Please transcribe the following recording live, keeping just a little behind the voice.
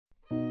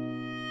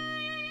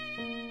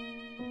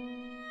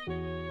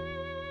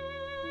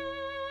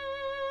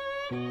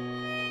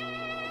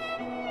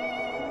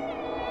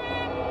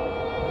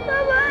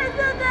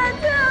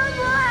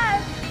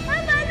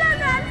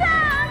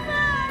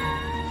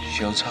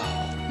小草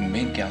唔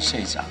免惊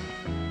细丛，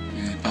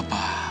因为爸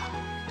爸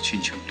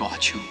亲像大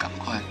树同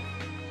款，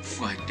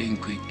我会顶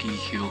开枝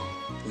叶，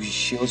为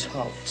小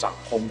草遮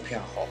风避雨。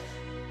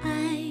爱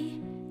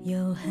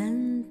有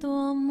很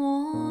多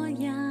模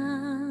样，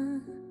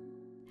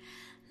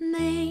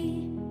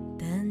美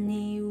的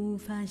你无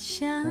法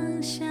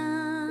想象。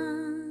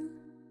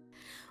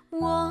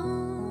我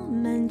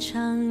们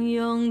常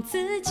用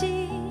自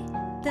己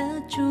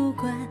的主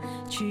观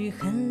去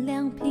衡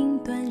量评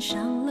断，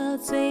伤了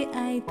最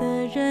爱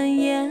的人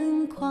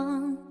眼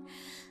眶。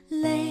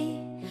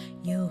泪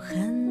有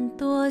很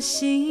多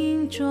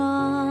形状，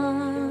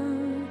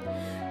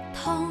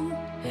痛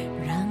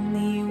让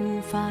你无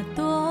法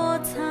躲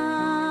藏。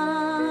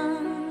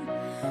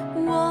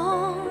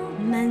我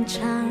们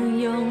常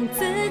用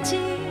自己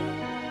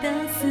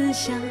的思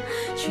想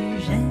去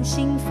任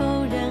性否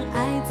认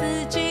爱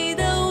自己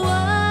的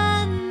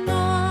温暖。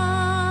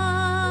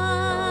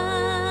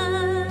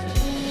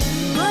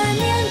观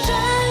念转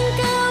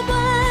个弯，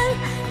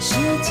世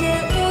界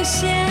无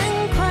限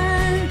宽，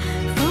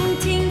风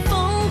停风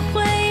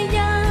会扬，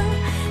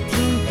天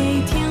黑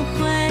天会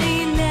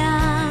亮。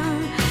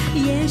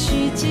也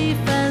许几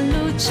番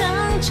路长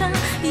长，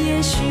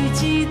也许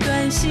几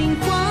段心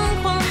慌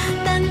慌，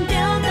但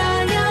表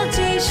达要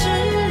及时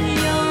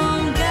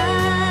勇敢。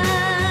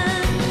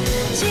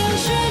情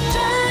绪转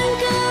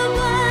个弯，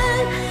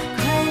快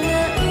乐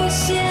无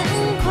限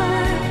宽，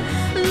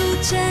路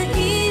程一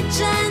站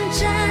站，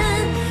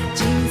景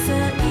色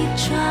一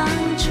窗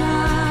窗，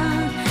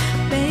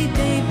背对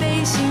背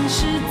心事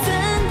怎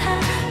谈，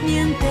面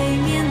对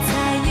面才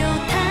有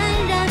坦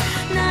然，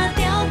拿掉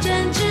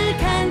争执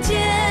看见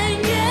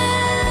原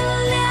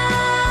谅。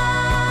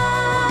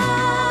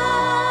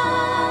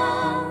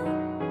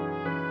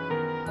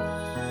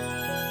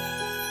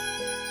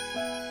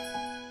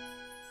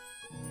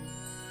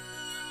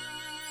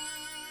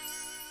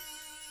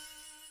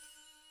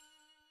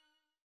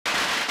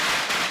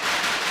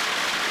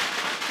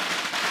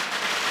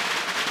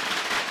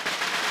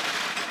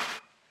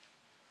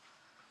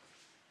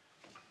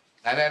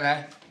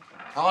来，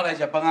跟我来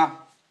食饭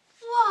啊！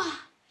哇，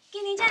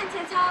今年这样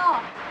切操哦！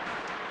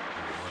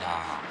无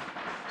啦，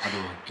就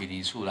今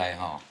年厝内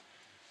吼，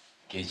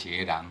加一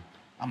个人，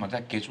嘛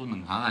才加出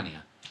2项啊尔。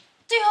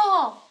对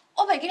哦，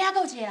我袂记得还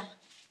有一个人。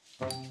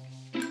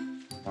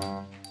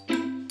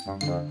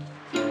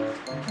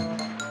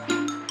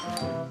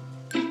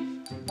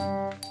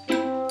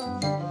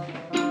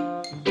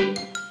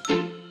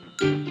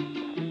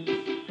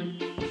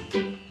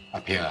阿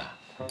飘啊，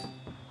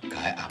甲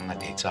迄翁仔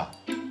提走，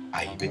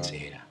阿姨要坐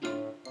啦。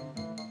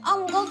啊，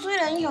毋过水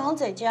莲伊想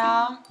坐遮。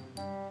阿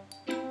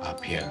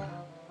飘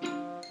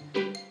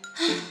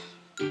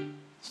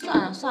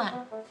啊，算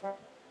了，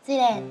水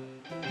莲，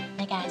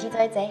来家去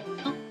坐一坐。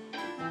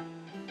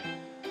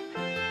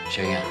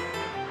小英，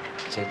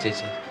坐。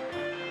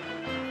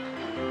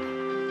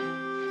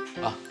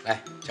好，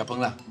来食饭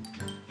啦。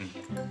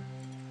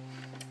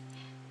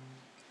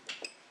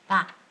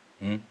爸，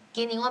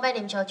今年我要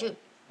啉烧酒，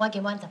我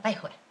今晚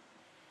18岁。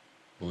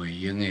袂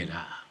用的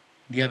啦，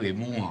你还袂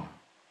满。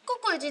过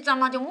过一站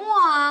嘛就满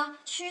啊，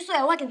虚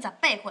岁我已经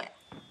18岁。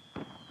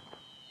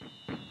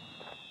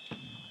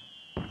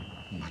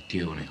嘛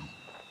对呢。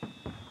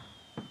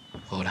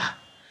好啦，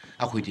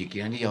啊，非得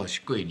今日要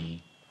是过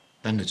年，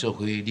咱就做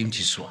伙啉一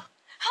煞。好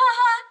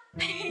啊，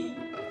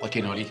我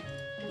听互你。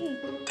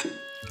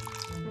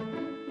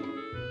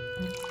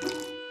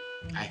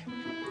来，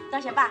多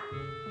谢爸。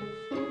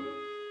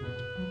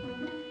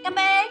干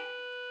杯！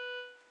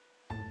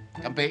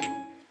干杯！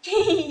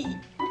嘿，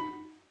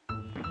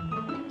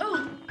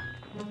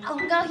好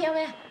高兴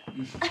呀！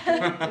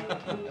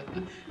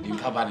啉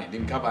较慢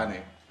的。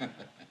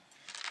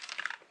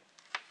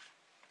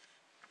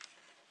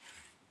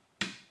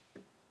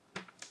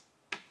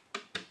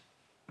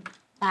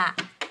爸，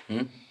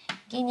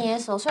今年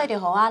的琐碎就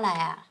互我来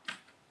啊！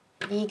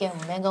你已经唔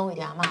免讲为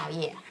着阿嬷熬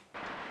夜啊。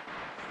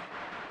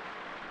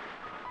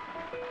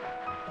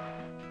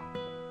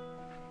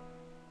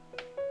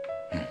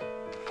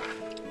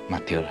嘛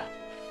对啦。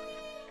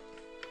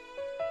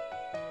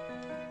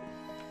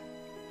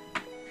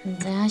唔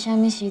知影什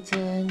么时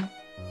阵，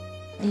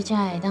你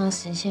才会当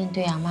实现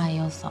对阿嬷的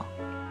右手？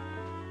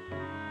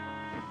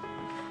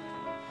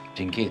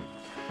真紧，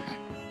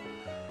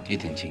一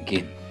定真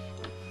紧。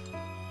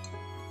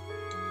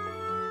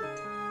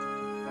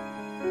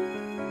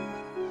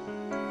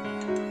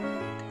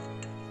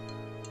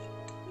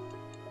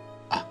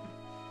啊，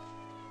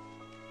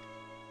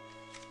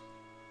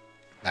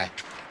来，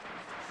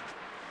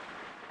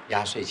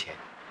压岁钱，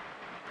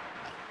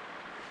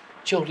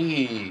祝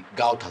你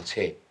熬读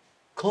册。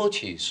考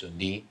试顺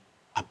利，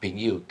啊朋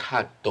友读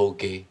多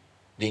加，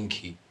人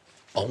气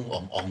旺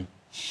旺旺。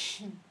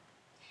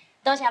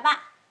多谢爸。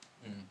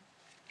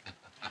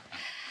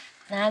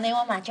那安尼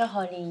我嘛祝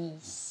福你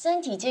身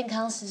体健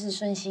康，事事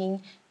顺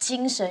心，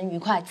精神愉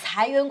快，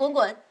财源滚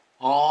滚。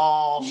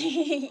哦，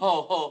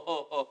好。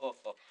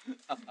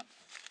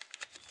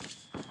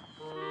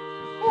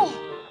哇，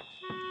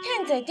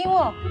遐济张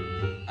哦！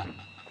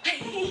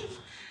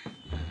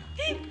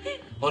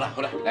好啦，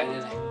来，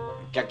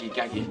行去。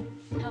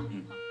好。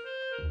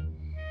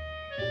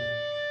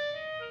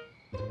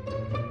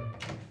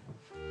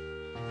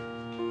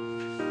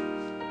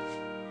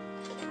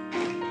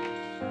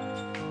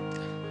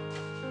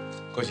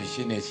可是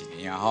新的一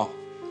年吼，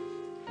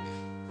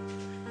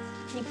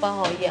你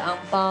包予伊的红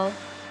包，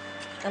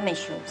敢袂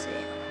伤济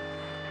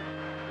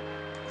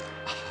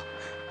啊？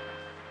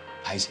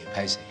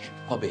歹势，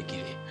我袂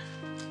记咧，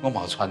我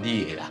嘛有传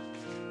你的啦。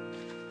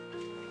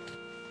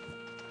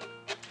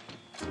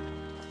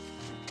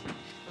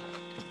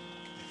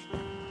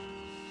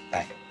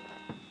来，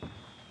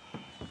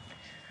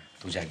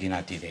拄只囡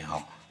仔伫咧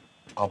吼，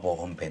我无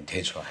方便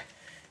摕出来，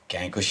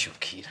惊伊佫受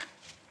气啦。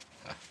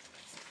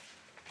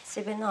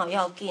这边哪有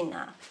要紧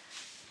啊？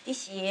你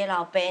是伊的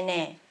老爸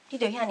呢，你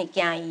着遐尼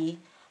惊伊。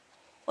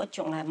我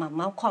从来嘛毋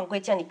捌看过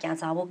遮尔惊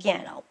查某囝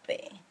的老爸。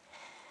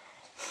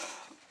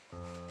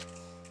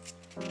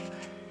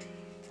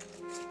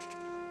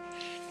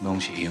拢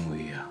是因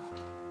为啊，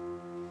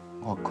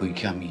我亏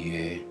欠伊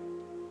的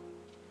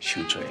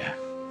受罪啊。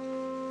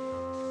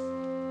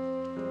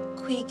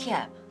亏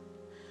欠？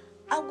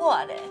啊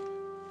我咧，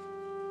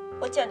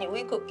我遮尔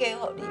委屈嫁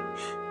互你，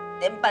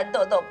连办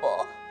桌都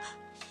无。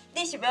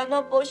你是要安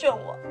怎补偿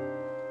我？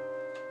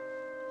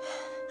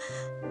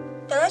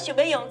敢若想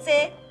要用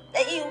这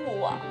来应付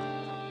我？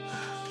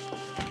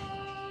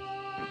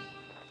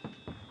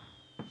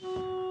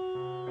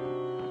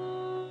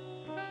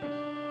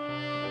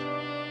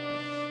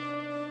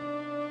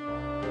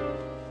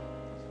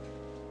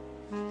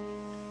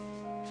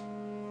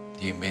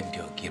你免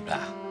着急啦，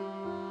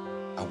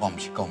啊，我毋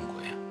是讲过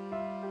啊，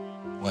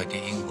我会伫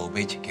永和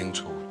买一间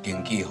厝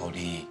登记互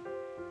你，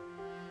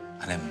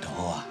安尼毋就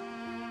好啊？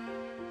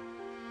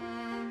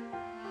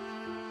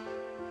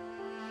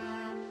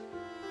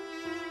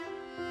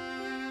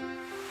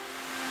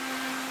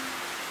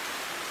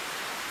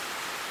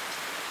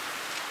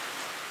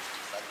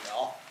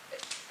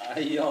哎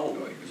呦，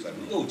怎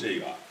么又这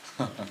个？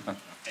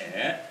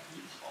哎，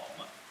你好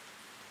嘛？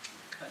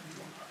看你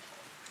往哪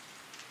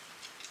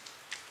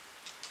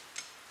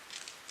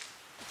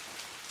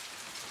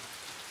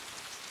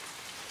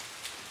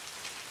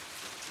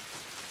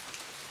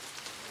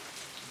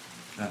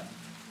跑？哎，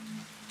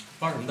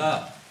发什么呆？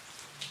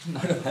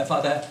拿着牌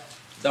发呆，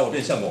待我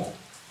变相公。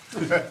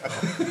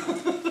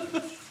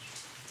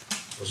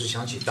我是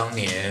想起当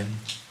年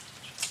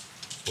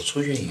我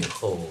出院以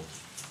后，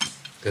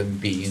跟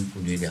碧英父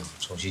女俩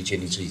重新建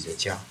立自己的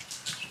家。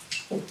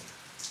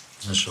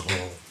那时候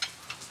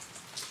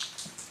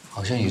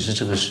好像也是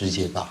这个时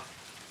节吧。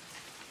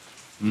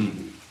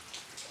嗯，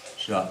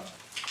是啊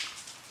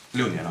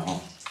，6年了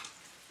哈。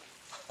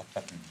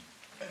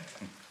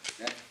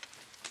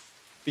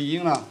碧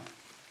英呢？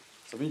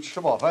怎么一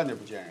吃饱饭就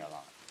不见人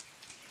了？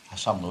他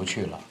上楼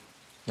去了，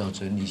要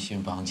整理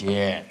新房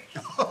间。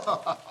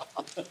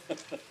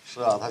是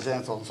啊，他现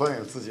在总算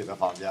有自己的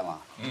房间了。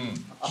嗯，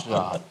是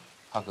啊，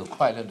他可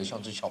快乐的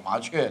像只小麻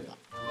雀呢。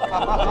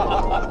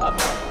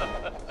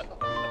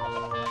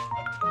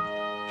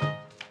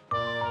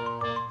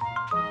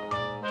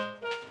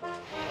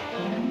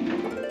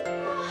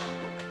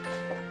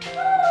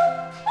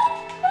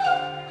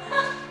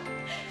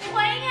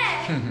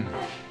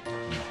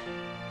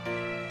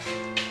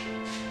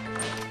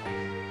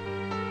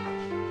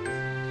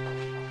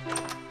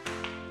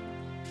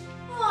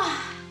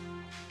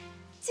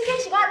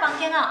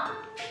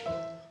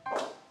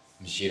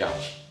不是啦，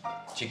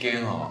这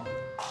间哦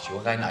是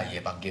我跟阿姨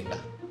的房间啦。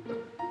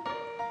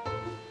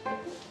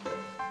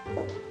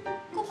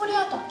佫不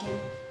了大间。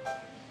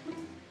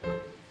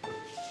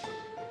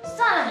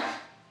算了，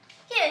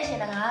迄个是2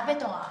个人要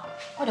大，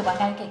我就袂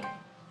解计。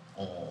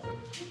哦，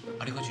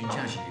啊，你个真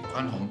正是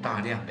宽宏大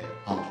量的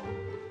哦。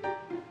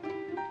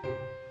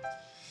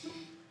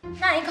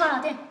那你看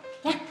楼顶，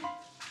行。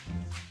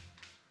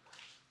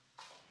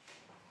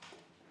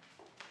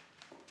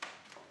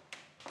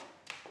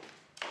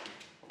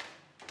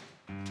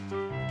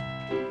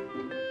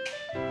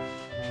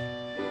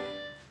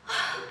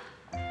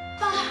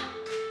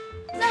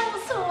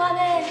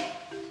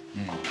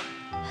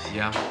是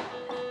啊。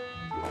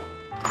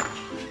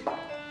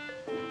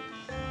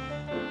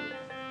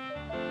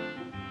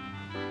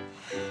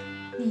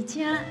而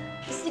且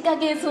是家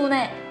己的厝呢。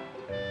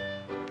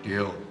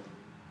对，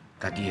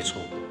家己的厝。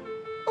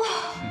哇！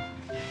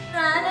那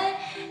安尼，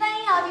咱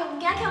以后就唔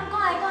惊欠赶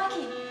来赶去，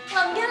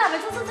嘛唔惊来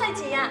袂出菜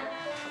钱啊。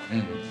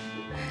嗯。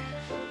啊，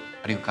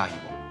你有介意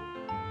无？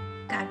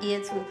家己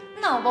的厝，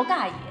哪有无介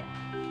意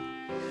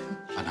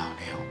的？啊，那安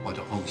尼哦，我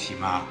就放心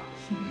啊。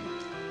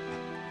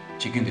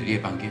这间就你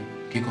的房间，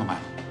去看卖。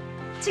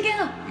这间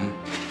啊？嗯。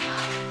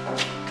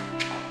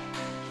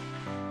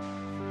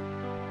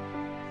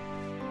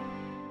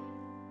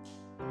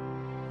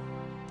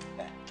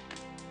哎，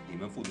你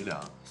们父女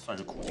俩算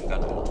是苦尽甘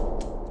来了。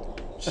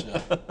是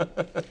啊。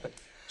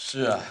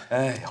是啊。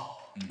哎呦，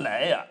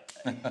来呀！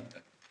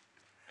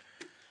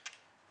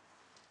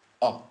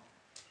哦，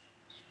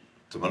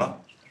怎么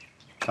了？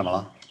怎么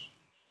了？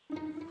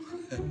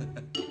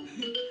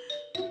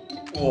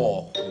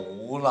我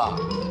糊了。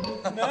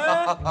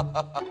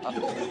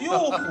又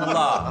糊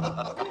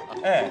了。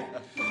哎，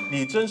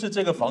你真是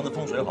这个房子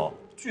风水好，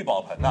聚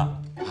宝盆呐！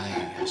哎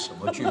呀，什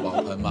么聚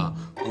宝盆嘛，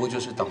不过就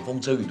是挡风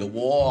遮雨的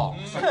窝。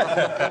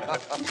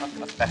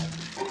哎，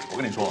我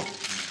跟你说，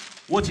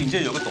我警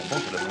界有个懂风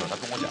水的朋友，他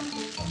跟我讲，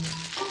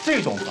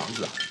这种房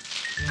子啊，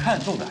看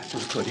中的就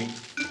是客厅，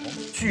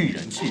聚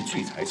人气、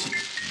聚财气。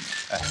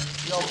哎，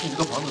要是你这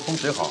个房子风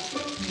水好，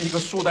一个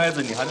书呆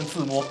子你还能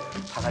自摸，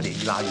他还脸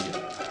一拉一脸。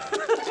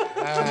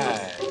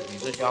哎，你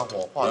这家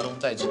伙话中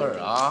带刺儿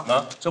啊！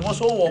怎么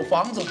说我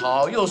房子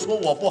好，又说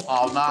我不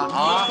好呢？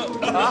啊！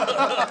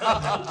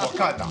我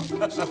看呐，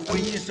是婚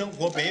姻生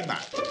活美满，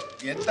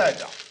连带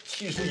着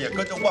气势也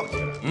跟着旺起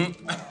来。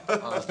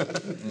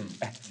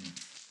哎，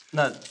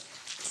那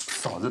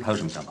嫂子她有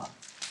什么想法？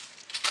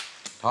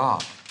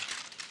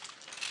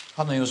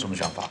他能有什么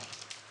想法？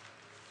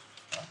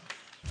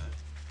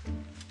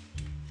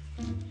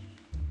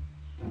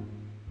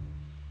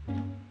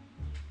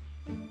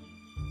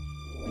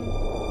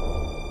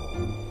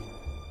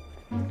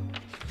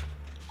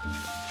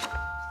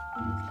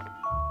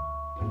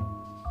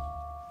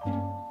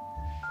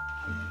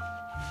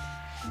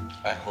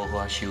哎，好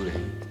好收咧。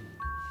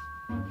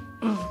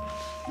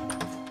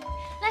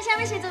那下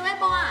面是准备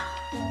播啊？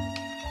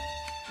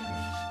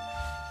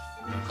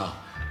好，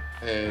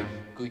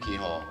规矩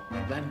吼，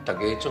咱大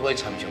家做伙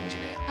参详一下。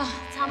啊，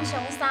参详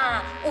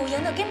啥？有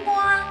闲就紧播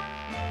啊！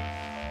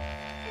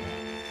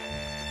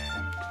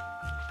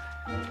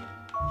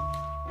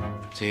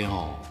这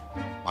吼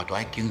嘛都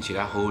爱经一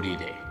下好日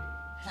嘞。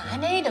那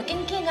安尼你就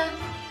紧紧啊！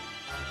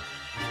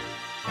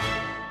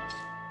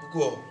不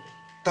过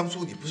当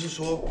初你不是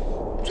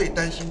说最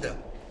担心的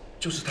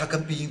就是他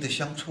跟碧英的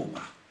相处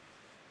吗？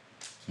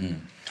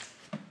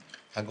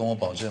他跟我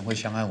保证会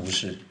相安无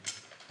事，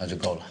那就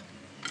够了。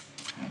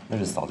那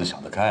是嫂子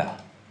想得开啊。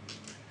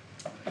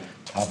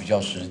他比较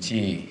实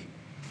际，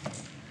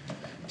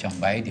讲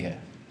白一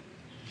点，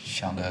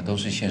想的都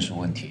是现实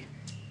问题。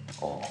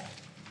哦，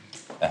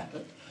哎，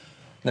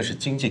那是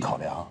经济考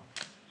量。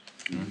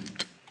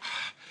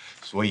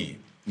所以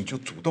你就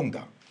主动的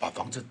把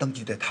房子登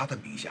记在他的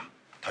名下，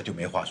他就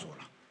没话说了。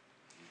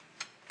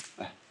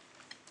哎，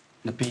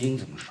那碧英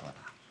怎么说的？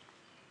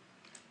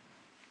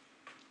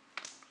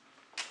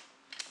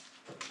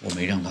我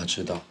没让他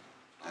知道。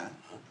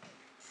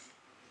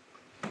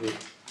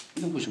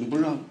那为什么不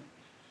让？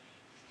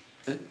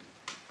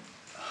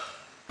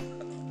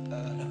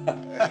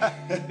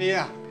碧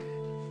英，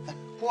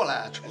过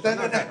来，杵在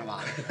那干什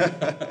么？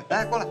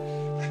来，过来，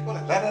过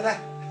来，来。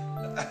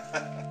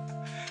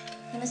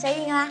你们谁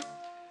赢啊？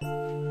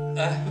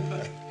哎，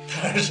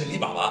当然是你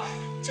爸爸，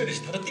这里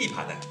是他的地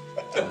盘呢。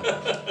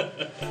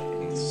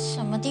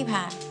什么地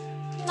盘？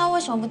那为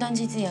什么不登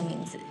记自己的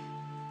名字？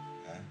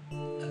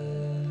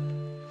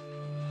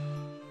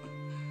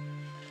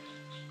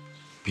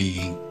碧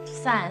英，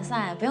算了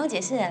算了，不用解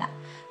释了啦，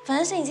反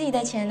正是你自己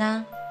的钱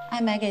啊，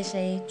爱买给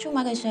谁就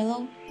买给谁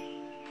喽。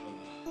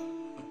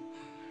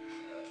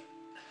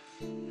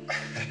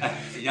哎，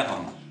丫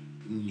头，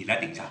你来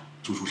顶一下，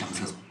叔叔上个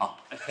厕所啊。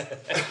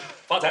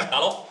发财打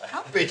喽！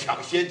被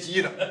抢先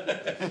机了。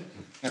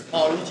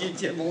好一记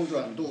见风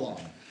转舵，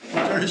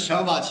真是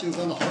想把庆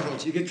桑的好手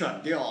气给转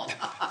掉啊！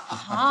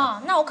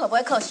啊，那我可不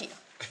会客气。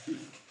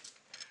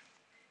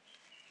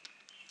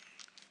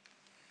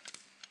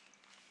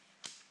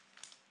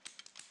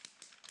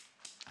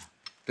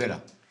对了，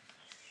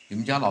你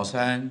们家老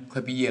三快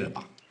毕业了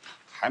吧？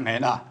还没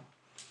呢，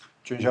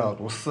军校要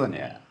读4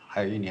年，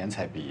还有1年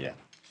才毕业。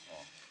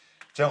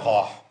真好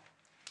啊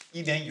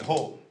！1年以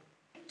后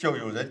就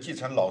有人继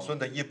承老孙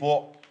的衣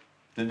钵，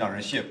真让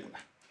人羡慕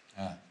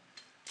了。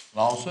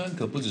老孙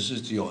可不只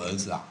是只有儿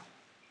子啊，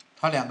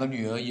他2个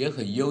女儿也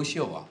很优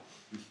秀啊，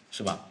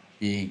是吧？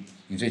碧英，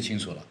你最清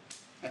楚了。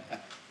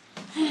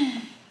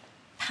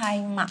拍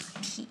马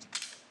屁，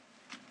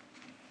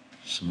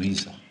什么意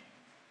思啊？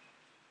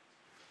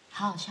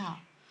好好笑。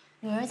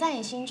女儿在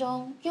你心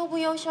中优不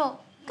优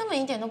秀，根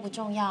本一点都不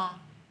重要啊，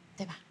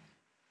对吧？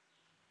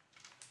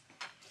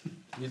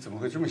你怎么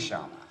会这么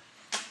想呢？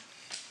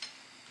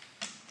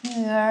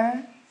女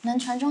儿能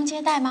传宗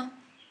接代吗？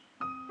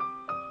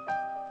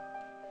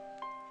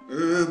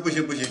不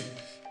行，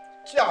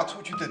嫁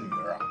出去的女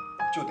儿啊，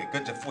就得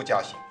跟着夫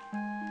家姓。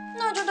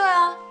那就对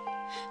啊，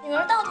女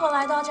儿到头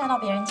来都要嫁到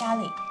别人家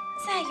里，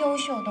再优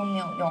秀都没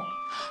有用，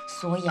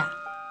所以啊，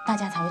大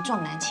家才会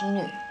重男轻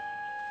女。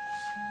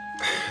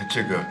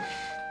这个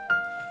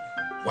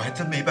我还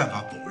真没办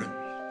法否认。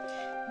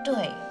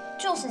对，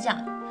就是这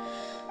样。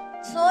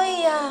所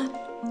以啊，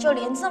就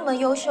连这么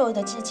优秀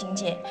的志晴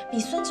姐，比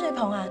孙志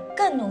鹏啊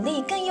更努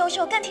力、更优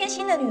秀、更贴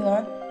心的女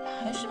儿，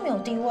还是没有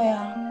地位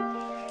啊，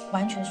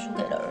完全输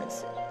给了儿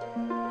子。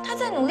他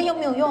再努力又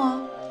没有用啊，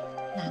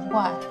难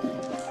怪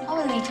他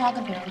会离家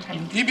跟别人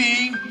同居。李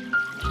炳，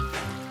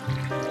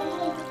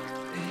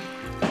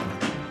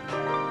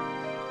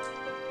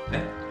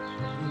哎，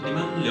你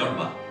们聊什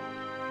么？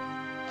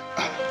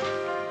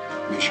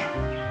没事。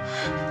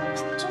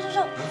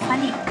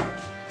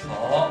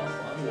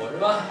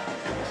吧，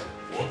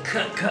我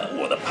看看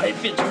我的牌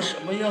变成什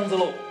么样子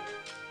喽。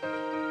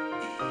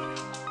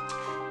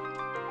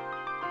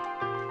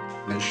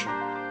没事，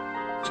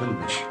真的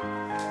没事。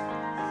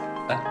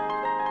哎，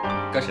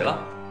该谁了？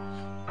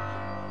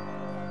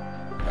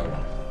该我了。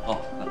哦，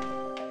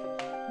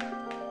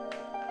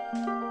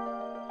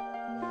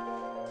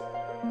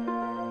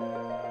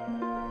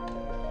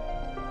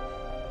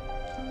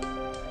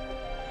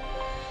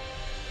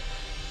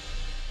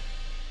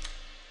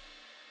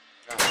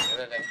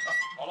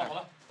好了好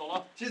了，走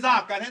了。西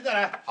藏，改天再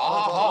来。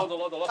好，走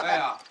了。哎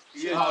呀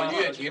，1号雨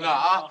也停了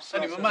啊，那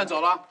你们慢走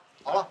了。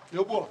好了，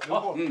留步了，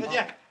再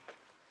见。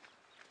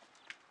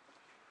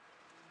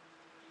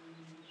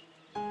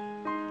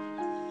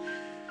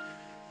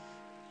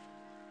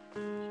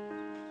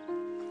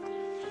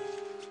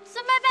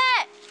孙贝贝，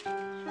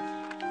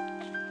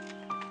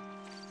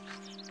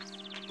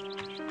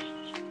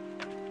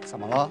怎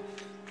么了？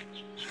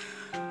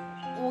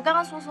我刚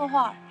刚说错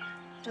话，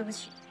对不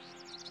起。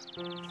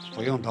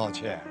不用道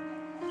歉，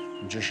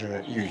你这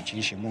是一语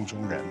惊醒梦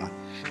中人了。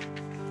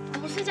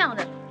不是这样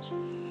的，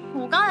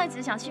我刚才只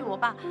是想气我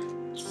爸，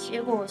结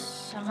果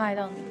伤害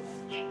到你，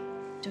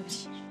对不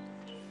起。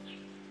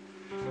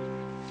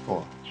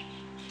不，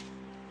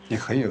你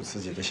很有自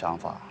己的想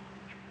法，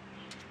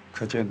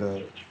可见得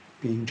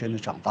碧英真的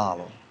长大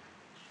了。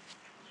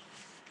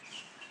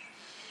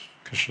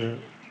可是，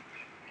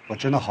我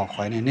真的好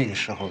怀念那个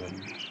时候的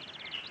你，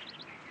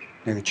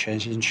那个全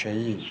心全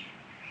意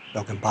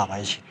要跟爸爸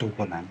一起度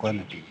过难关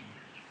的碧英。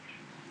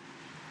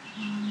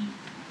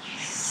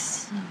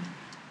是。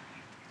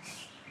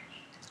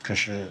可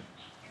是，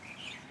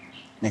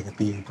那个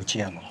碧英不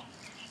见了。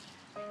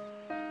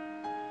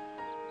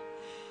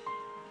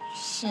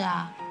是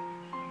啊，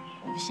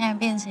我现在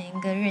变成一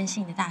个任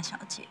性的大小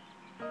姐，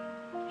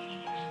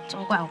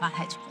都怪我爸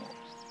太宠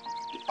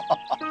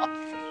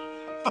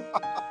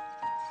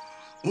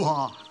我。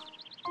哇，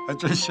还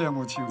真羡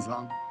慕庆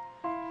桑，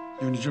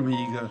有你这么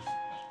一个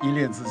依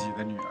恋自己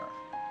的女儿。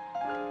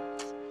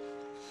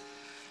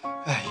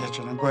哎，也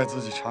只能怪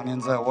自己常年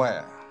在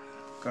外，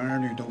跟儿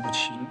女都不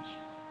亲，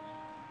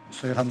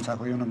所以他们才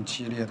会用那么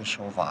激烈的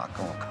手法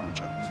跟我抗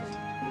争。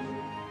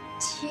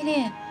激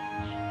烈？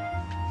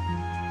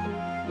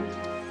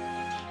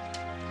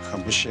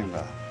很不幸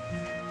的，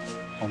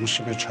我们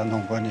是被传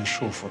统观念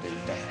束缚的一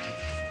代。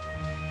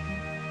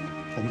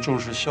我们重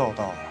视孝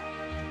道，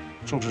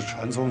重视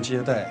传宗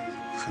接代，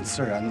很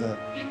自然的，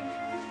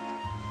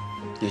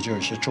也就有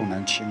些重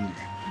男轻女。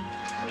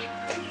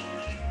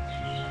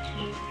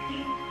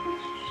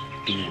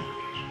碧英，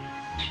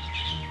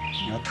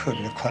你要特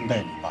别宽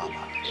待你爸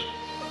爸，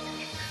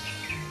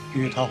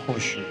因为他或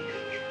许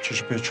就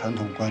是被传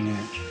统观念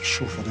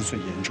束缚的最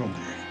严重的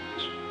人。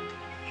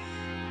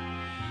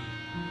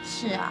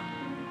是啊，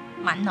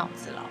满脑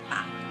子老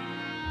爸。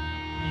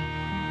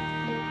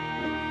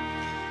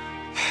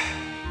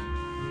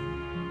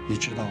你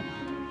知道吗？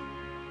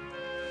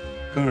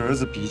跟儿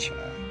子比起来，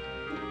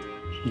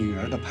女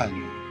儿的叛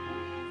逆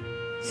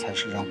才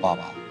是让爸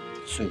爸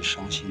最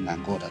伤心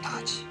难过的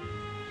打击。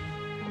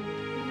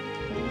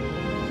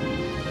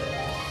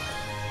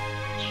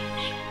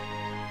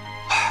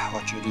我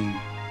决定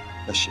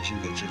要写信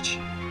给知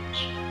青，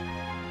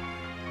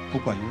不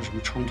管有什么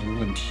冲突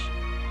问题，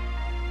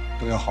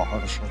都要好好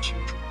的说清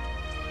楚。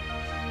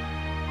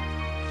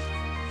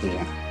碧英，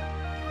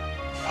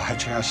我还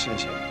真要谢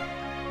谢你。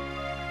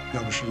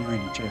要不是因为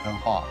你这番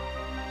话，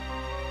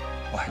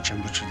我还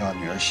真不知道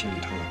女儿心里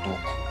头有多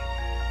苦。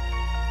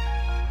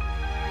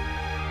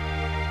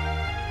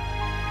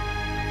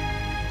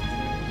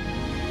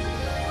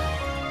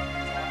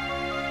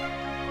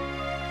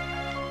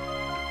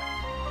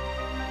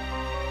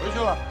回去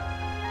了。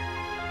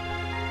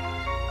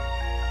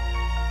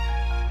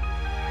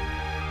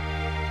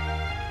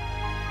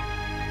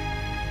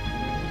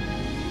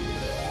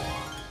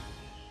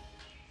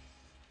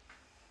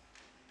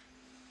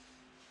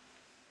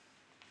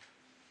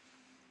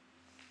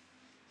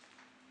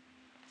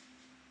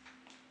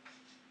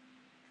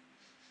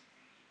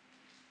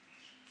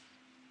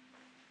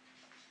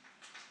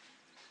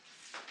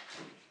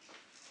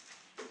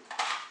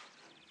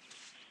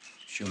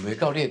想袂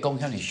到你会讲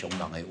遐尼伤人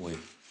的话。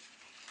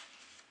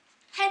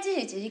迄只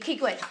是一日去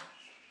过头，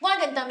我已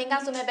经当面甲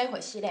孙妹妹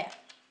回失咧，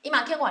伊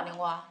嘛肯原谅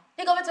我，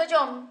你搁要做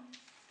种？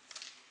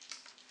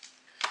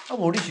啊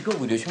无你是搁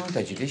为着啥物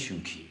代志咧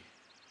生气？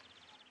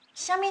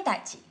啥物代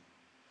志？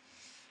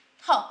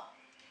好，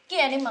既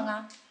然恁问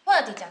啊，我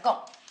就直接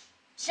讲，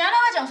啥人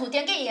要将事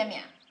登记伊的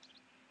名？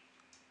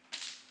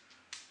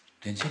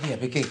连这你也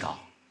要计较？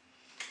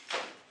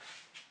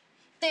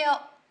对，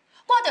我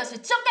就是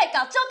足计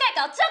较，足计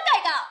较，足计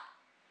较。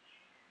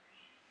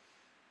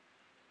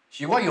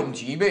是我用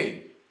钱买，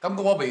感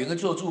觉我袂用去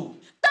做主。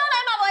当然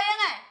嘛袂用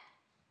诶，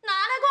哪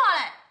安尼看咧？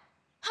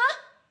哈？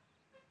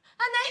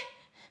安尼，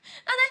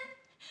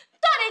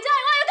住伫遮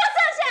我要搁算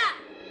啥？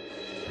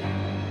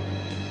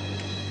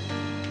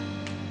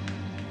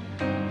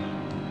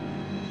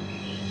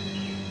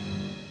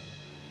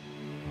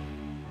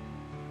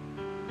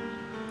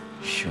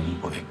想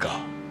袂到，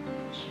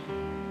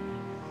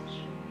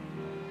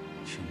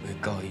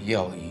到伊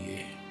要伊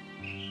的，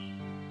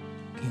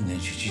竟然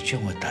是这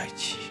种的代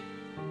志。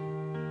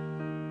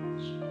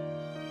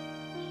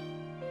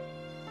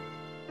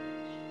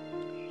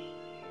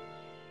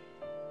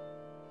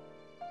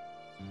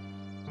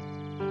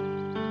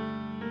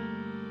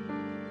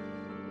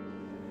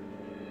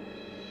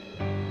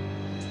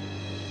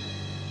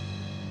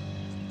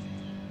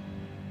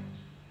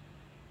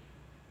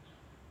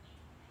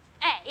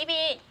一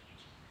斌，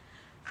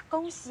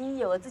恭喜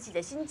有了自己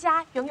的新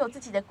家，拥有自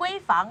己的闺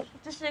房，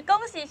这是恭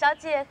喜小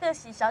姐、贺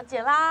喜小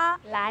姐啦！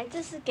来，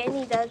这是给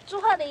你的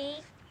祝贺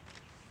礼，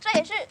这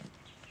也是。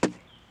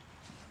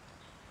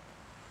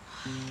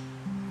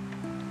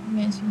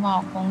没什么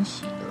好恭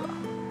喜的啦。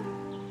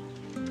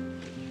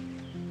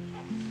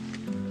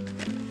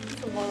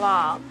怎么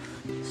啦？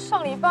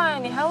上礼拜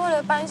你还为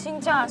了搬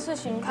新家的事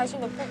情开心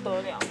的不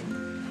得了，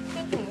今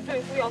天怎么就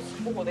一副要死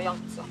不活的样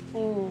子啊？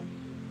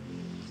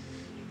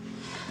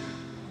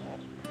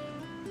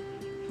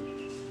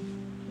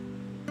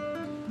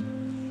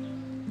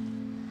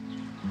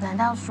难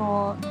道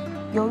说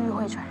忧郁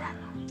会传染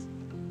吗？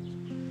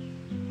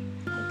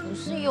不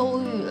是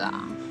忧郁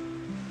啦，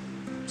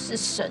是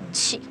生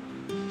气。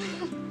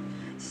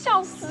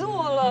笑死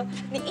我了！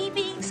你一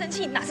逼生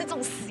气哪是这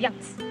种死样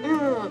子？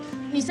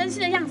你生气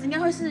的样子应该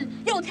会是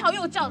又跳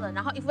又叫的，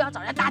然后一副要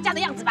找人家打架的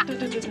样子吧？对。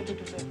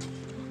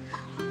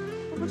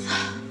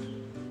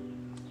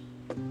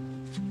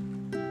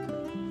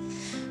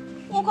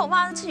我恐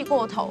怕是气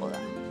过头了，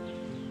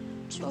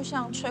就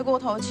像吹过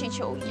头的气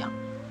球一样，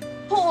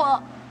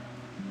破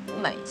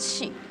没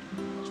气。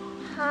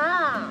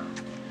哈，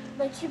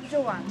没气不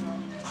就完了？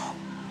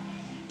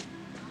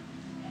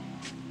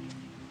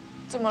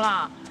怎么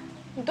啦？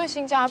你对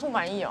新家不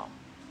满意哦？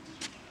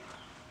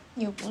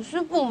也不是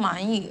不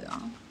满意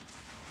啊，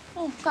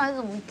该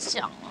怎么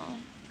讲啊？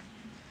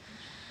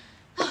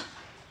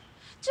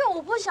就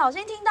我不小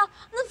心听到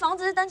那房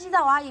子是登记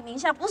在我阿姨名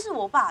下，不是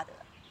我爸的。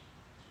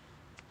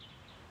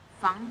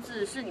房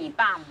子是你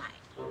爸买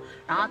的，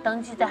然后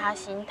登记在他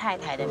新太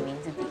太的名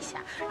字底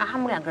下，然后他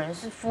们两个人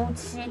是夫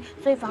妻，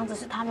所以房子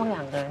是他们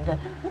两个人的。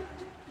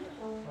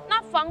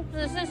那房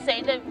子是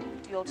谁的？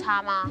有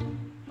差吗？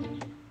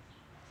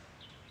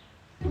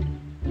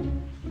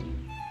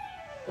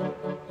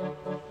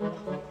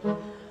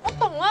我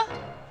懂了，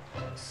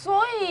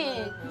所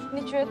以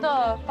你觉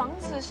得房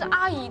子是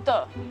阿姨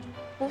的，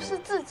不是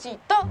自己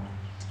的？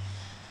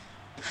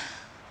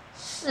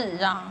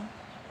是啊，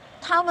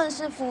他们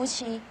是夫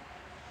妻，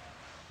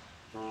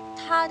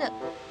他的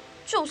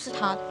就是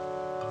他的，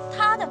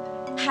他的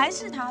还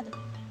是他的，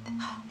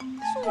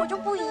可是我就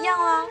不一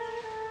样啦。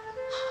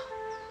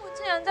我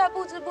竟然在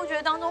不知不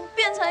觉当中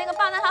变成一个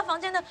霸占他房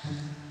间的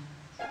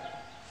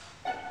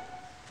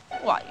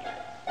外人。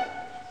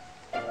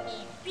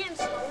你变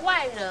成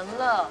外人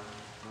了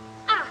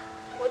啊！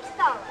我知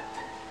道了，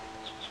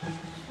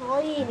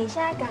所以你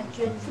现在感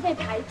觉你是被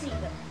排挤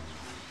的。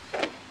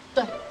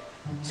对，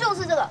就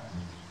是这个，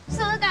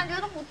什么感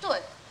觉都不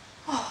对。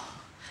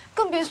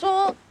更别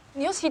说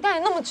你又期待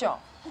了那么久，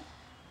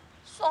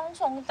双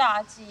重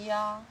打击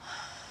啊！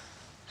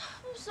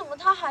为什么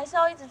他还是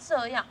要一直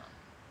这样，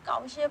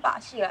搞一些把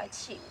戏来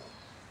气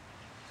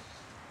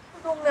我？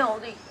我都没有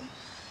理。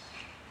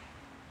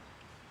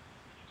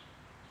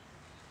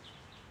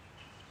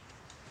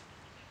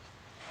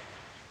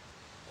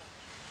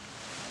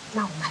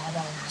那我们还要不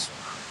要跟他说？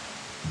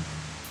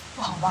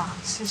不好吧？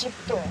时机不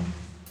对。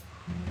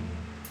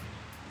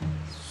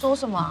说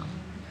什么啊？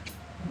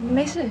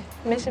没事。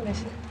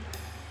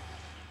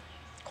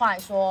快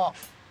说！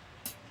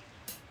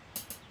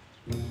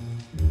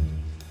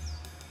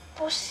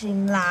不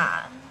行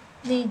啦，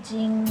你已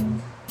经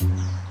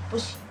不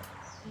行了。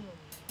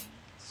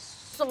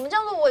什么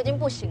叫做我已经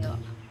不行了？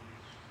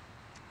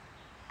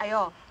哎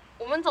呦，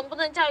我们总不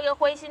能叫一个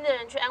灰心的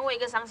人去安慰一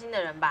个伤心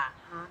的人吧？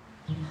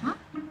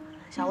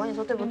小文，你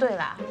说对不对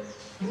啦？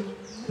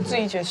自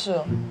己解释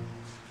了。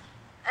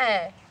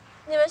哎，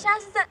你们现在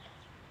是在……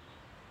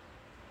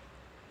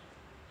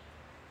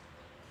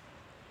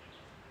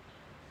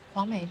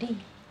黄美丽，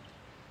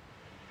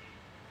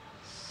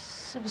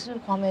是不是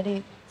黄美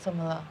丽怎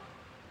么了？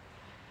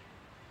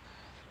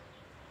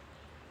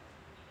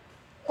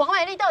黄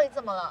美丽到底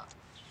怎么了？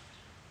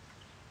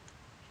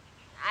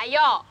哎呦，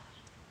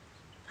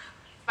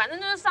反正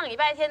就是上礼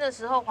拜天的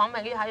时候，黄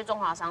美丽她去中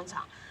华商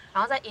场，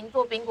然后在银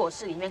座冰果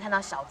室里面看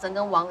到小曾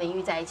跟王玲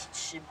玉在一起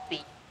吃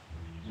冰。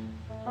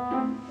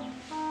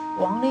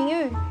王玲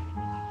玉，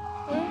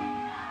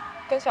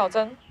跟小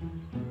曾。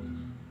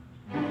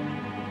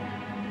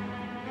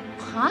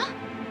啊？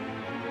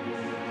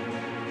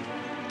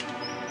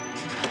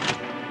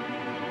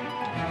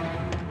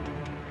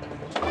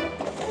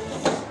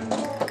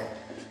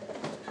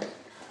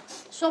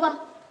说吧，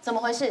怎么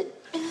回事？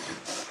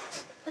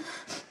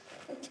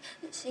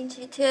星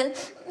期天，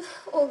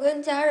我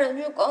跟家人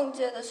去逛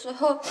街的时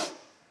候，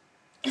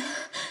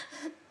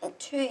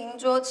去银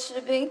桌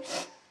吃冰，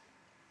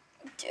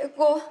结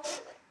果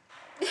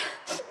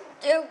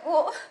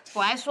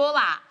我还说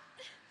啦，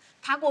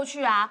他过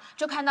去啊，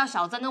就看到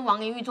小曾跟王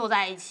玲玉坐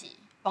在一起，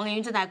王玲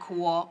玉正在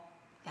哭哦。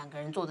两个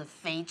人坐得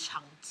非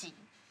常近。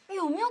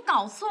有没有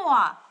搞错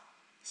啊？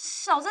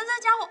小珍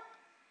这家伙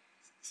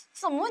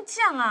怎么会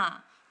这样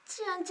啊？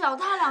竟然脚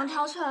踏两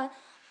条船，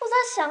不知道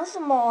想什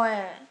么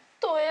哎。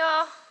对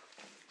呀。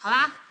好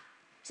啦，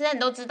现在你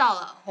都知道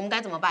了，我们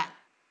该怎么办？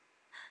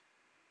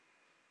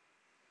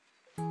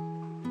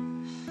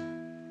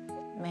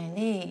美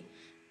丽，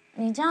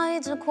你这样一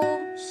直哭，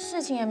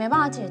事情也没办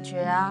法解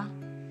决啊。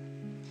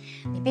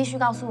你必须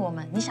告诉我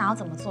们你想要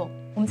怎么做，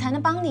我们才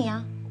能帮你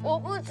啊。我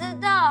不知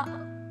道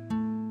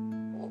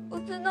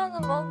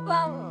怎么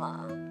办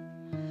嘛。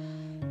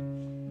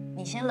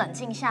你先冷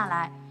静下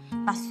来，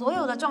把所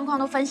有的状况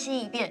都分析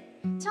一遍，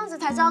这样子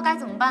才知道该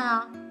怎么办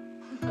啊。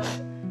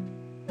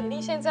美丽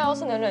现在要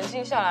是能冷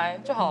静下来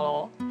就好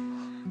了。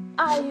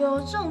哎呦，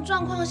这种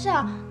状况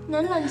下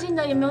能冷静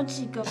的也没有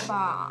几个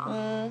吧？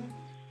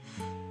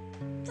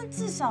但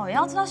至少也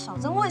要知道小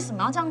珍为什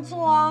么要这样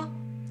做啊。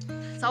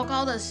糟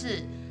糕的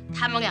是，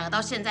他们两个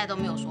到现在都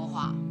没有说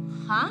话。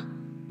啊？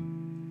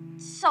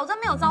小珍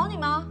没有找你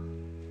吗？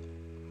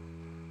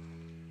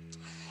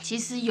其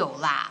实有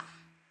啦，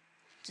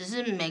只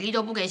是美丽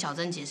都不给小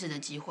珍解释的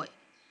机会。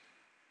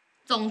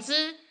总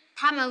之，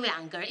他们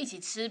两个人一起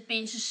吃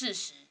冰是事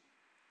实。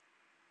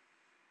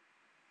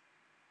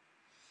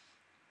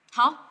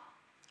好，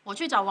我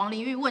去找王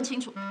玲玉问清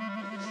楚。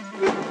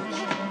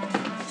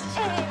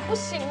不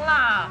行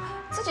啦，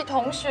自己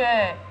同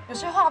学有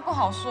些话不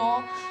好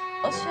说，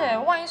而且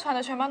万一传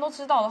的全班都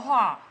知道的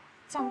话，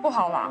这样不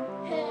好啦。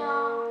对啊。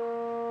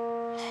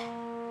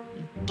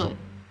对。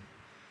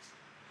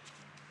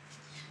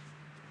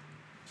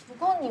不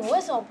过你为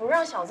什么不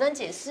让小珍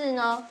解释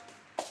呢？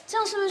这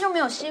样是不是就没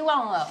有希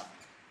望了？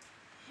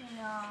对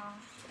啊，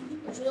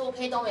我觉得我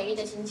可以懂美丽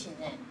的心情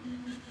哎。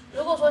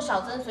如果说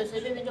小珍随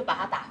随便便就把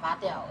他打发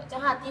掉了，这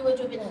样他的地位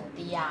就变得很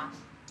低啊，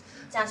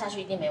这样下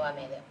去一定没完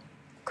没了。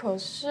可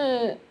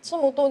是这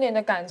么多年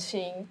的感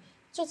情，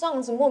就这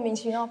样子莫名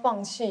其妙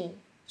放弃，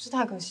不是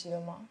太可惜了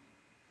吗？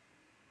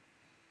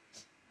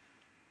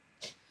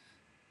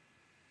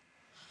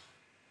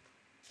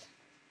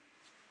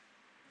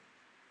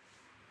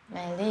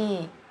美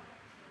丽，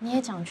你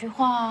也讲句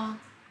话啊。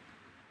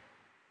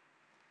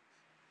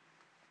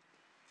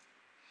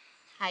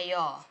还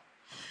有，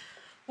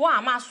我阿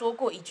嬷说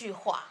过一句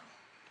话：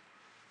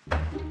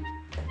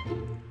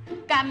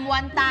甘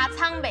愿打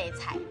仓卖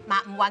菜，嘛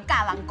唔愿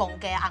嫁人公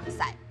家昂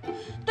塞。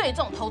对于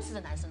这种偷吃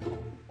的男生，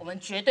我们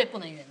绝对不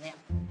能原谅。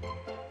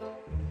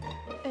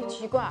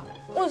奇怪，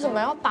为什么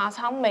要打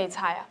仓美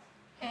才啊？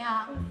哎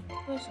呀，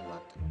为什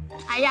么？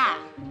哎呀，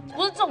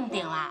不是重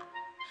点啦。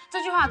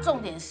这句话的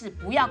重点是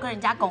不要跟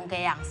人家公家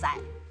昂塞。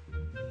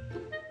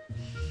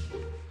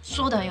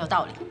说得很有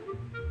道理。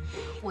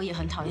我也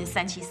很讨厌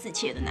三妻四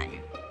妾的男人。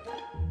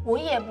我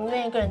也不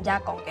愿意跟人家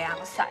公家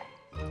昂塞。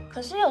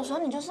可是有时候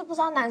你就是不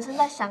知道男生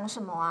在想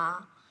什么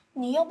啊，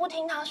你又不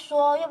听他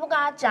说，又不跟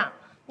他讲，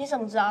你怎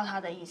么知道他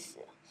的意思？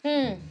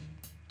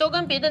都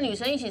跟别的女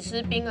生一起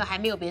吃冰了，还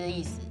没有别的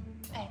意思。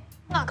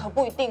那可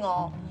不一定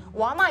哦。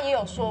我阿嬷也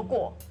有说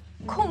过，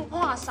困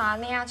破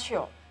三领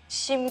手，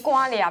心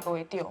肝抓不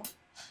丢。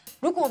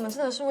如果我们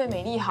真的是为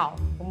美丽好，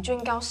我们就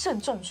应该要慎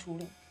重处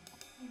理。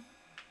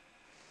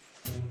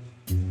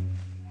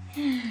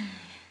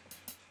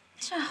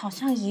这好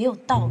像也有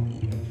道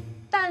理。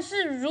但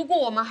是如果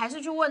我们还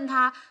是去问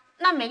他，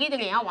那美丽的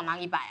脸要往哪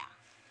里摆啊？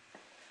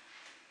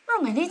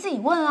让美丽自己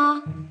问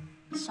啊。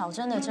小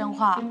珍的真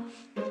话，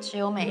只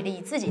有美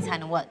丽自己才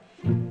能问。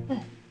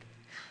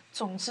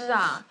总之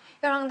啊，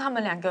要让他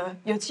们两个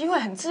有机会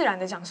很自然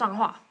的讲上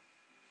话。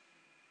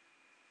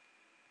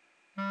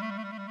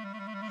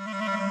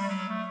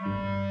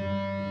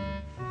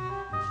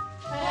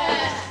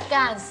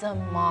干什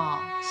么？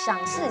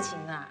想事情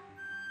啊？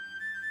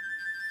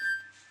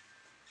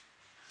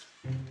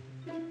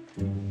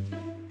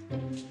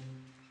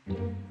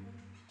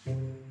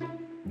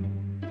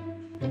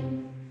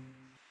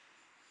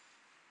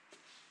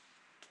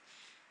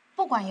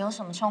不管有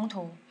什么冲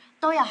突，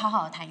都要好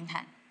好的谈一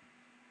谈。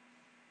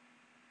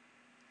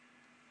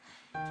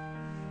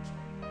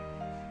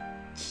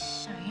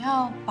想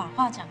要把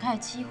话讲开的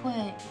机会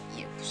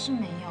也不是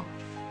没有，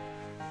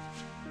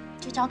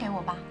就交给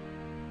我吧。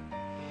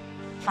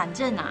反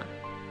正啊，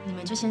你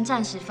们就先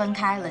暂时分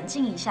开，冷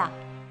静一下，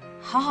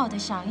好好的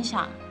想一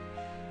想，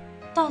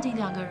到底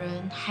两个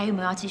人还有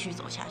没有要继续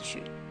走下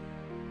去？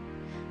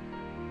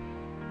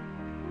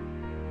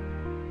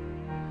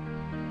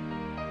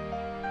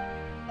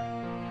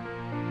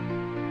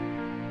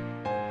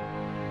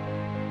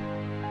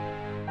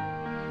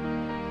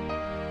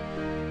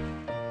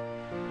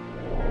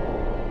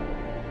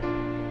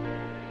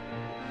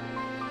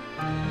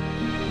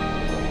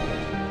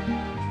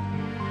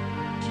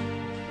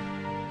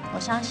我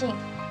相信，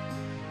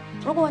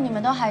如果你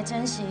们都还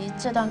珍惜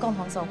这段共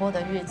同走过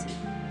的日子，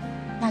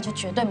那就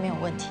绝对没有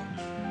问题。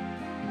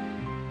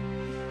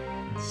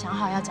想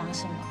好要讲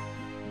什么，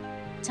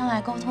将来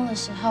沟通的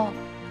时候，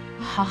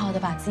好好的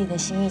把自己的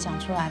心意讲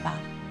出来吧。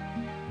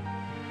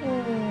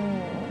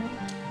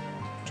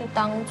就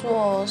当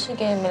做是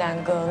给你们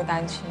两个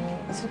感情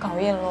一次考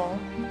验喽。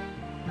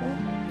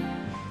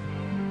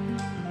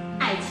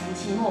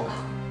期末考，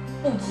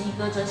不及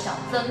格者小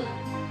增，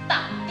当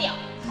掉。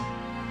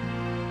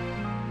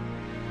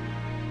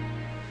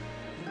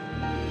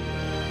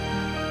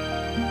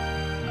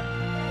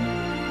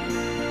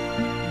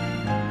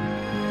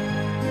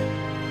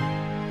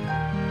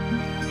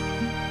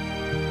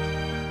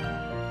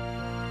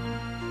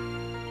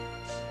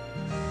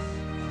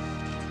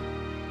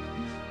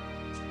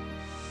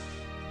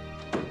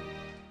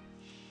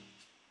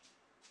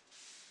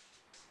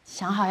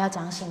想好要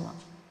讲什么，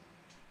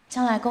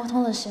将来沟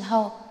通的时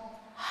候，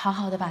好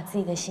好的把自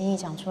己的心意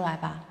讲出来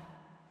吧。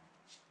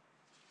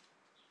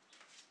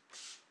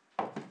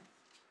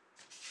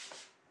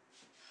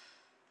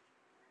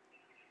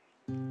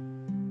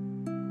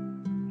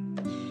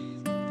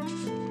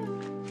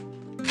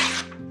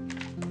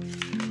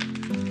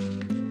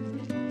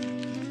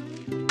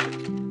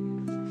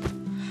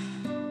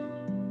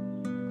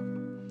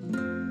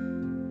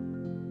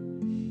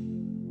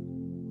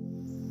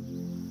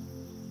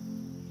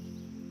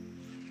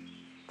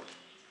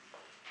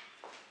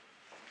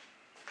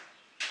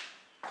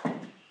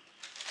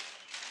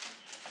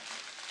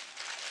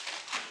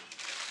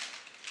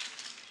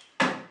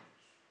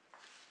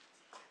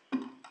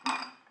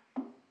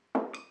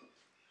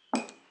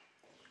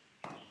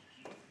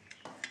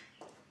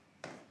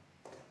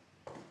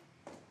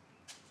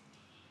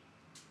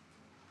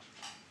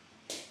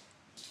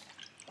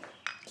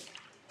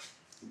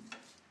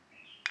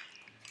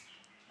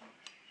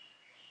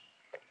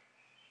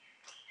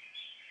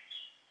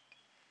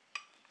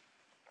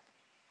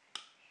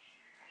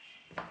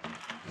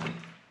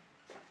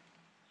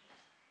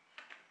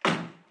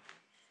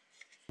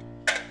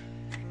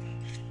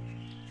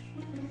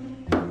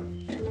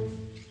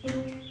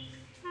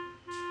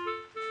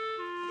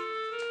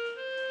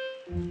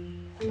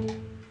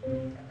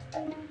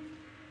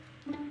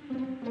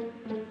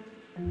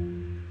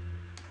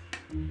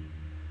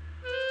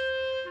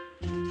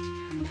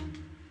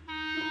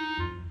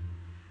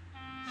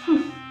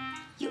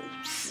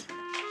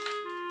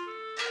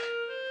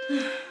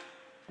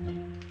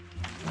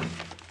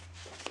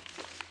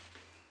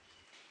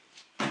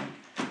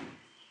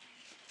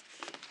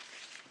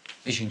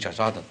你先食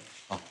早顿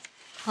哦。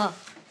好。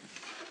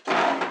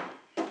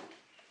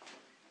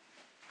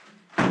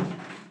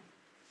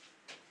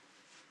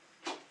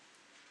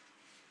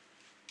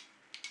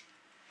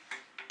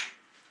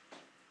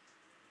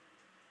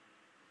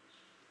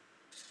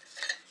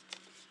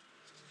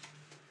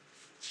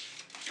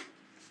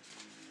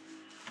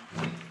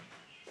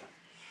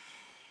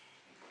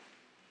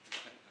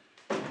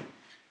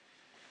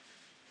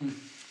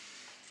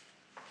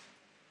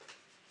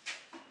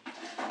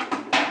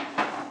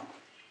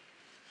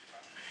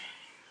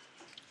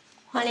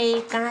看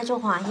你敢若足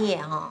欢喜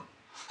的吼。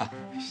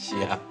是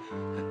啊。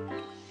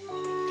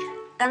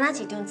敢若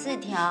一张字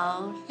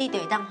条，你就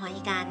会当欢喜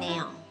甲安尼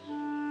哦。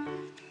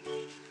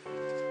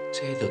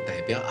这就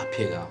代表阿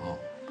碧啊吼，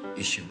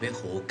伊想要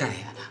和解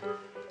啊啦。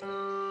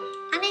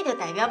安尼就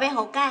代表要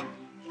和解。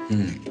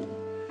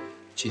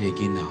这个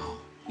囡仔吼，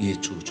伊的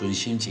自尊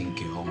心真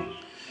强，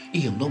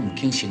以后拢唔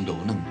肯先落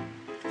软。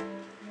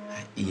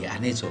伊会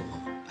安尼做吼，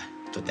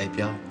就代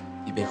表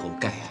伊要和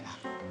解啊啦。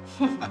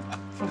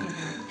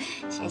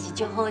实在是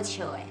足好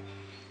笑的，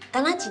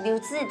敢若一张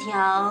字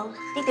条，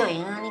你就会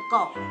用安尼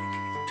讲。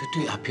这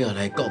对阿碧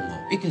来讲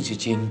哦，已经是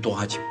真大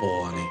一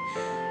步啊呢。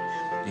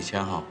而且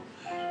吼，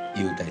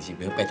伊有代志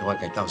要拜托我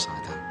甲斗相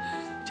共，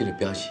这就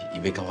表示伊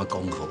要甲我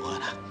讲好啊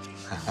啦。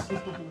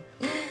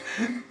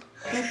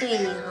你对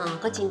伊吼，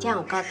佫真正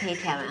有够体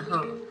贴的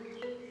吼。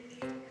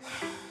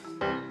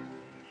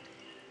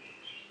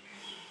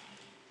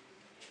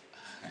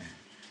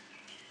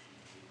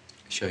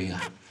小英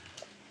啊，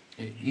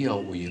以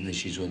后有闲的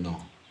时阵哦，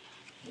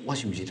我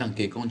是毋是当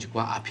加讲一寡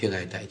阿碧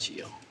的代志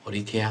哦，互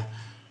你听，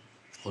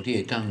互你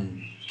会当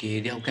加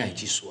了解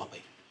一丝仔呗。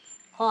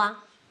好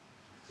啊。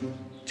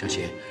小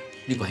姐，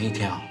你愿意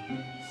听哦？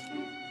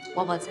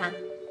我无差。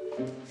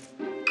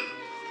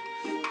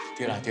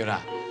对啦对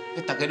啦，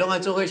大家拢爱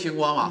做伙生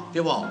活嘛，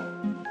对不？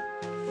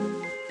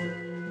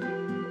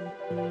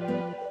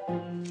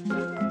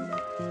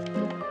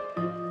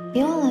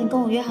别忘了你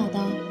跟我约好的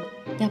哦，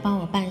要帮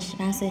我办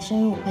18岁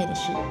生日舞会的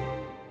事。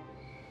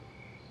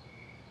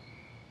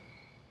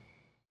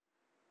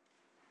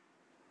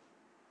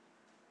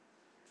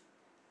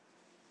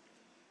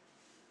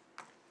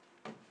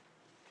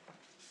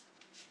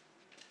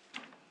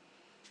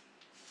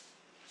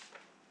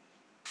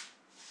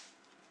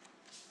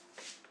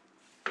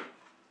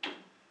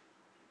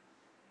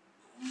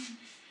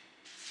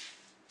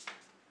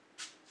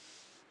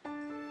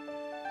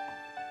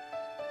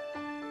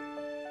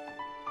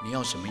你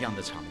要什么样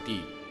的场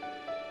地？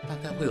大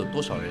概会有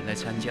多少人来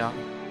参加？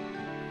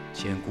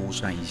先估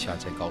算一下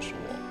再告诉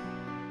我。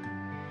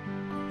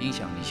音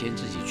响你先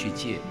自己去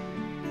借，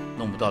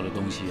弄不到的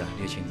东西啊，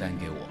列清单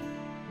给我。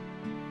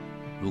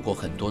如果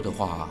很多的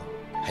话，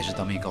还是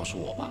当面告诉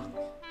我吧，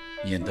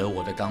免得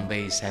我的钢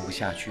杯塞不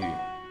下去。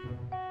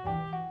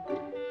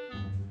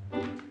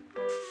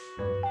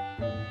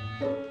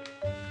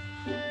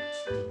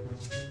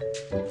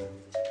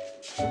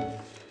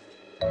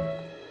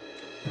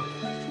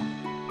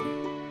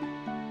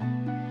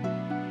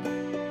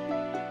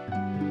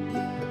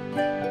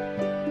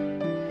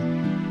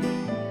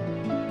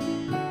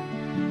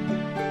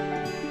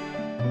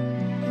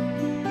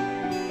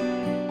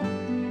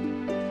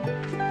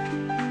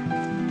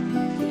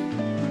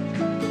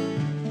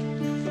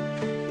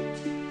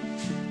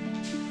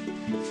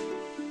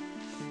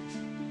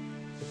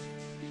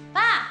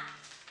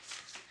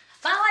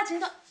真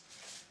的。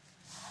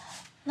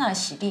那会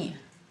是你？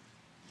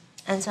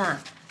安怎？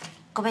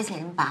搁要找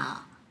恁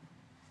爸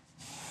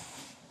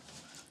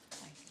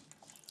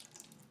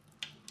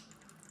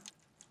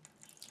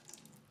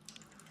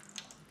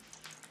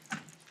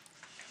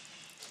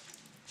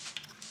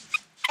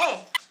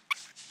哦？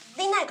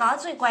你哪会甲我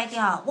水关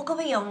掉？我搁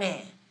要用呢。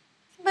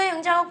要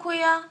用才好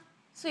开啊，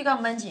水敢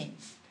毋免钱？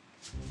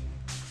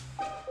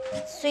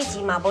水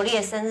钱嘛，无你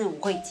的生日舞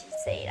会钱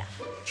济啦。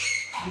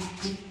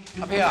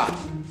阿飞啊，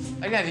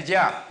你哪伫遮？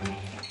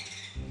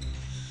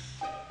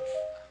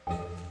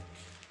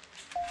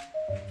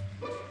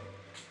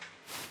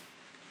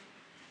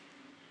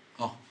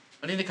哦，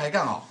你咧开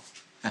讲哦？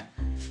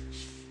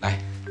来，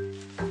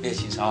你的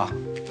青烧啊？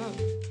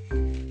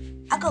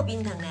还搁有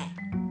冰糖呢。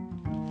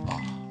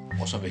哦，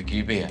我煞袂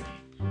记买啊。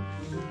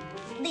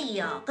你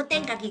哦，搁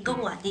等家己讲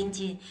偌认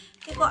真，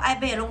结果爱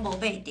买拢无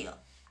买着，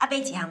啊买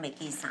一项袂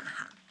记三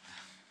项。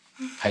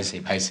歹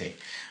势歹势，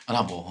啊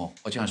那无吼，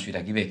我即样随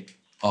来去买，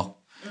吼。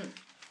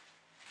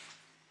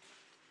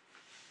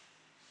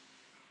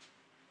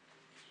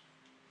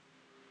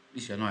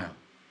你是安怎样？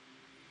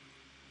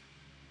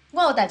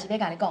我有代志要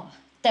甲你讲，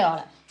对我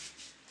来。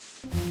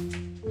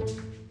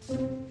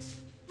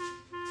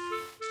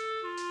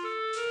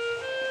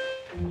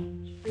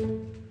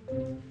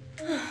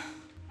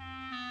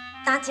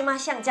呾即马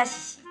上才是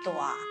时大。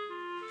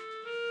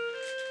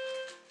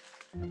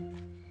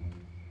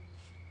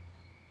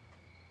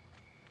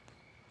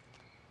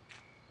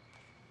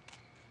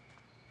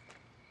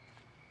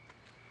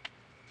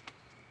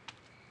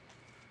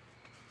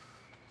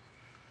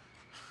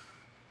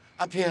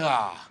阿撇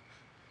啊，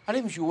啊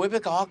你毋是有话要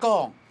甲我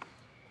讲？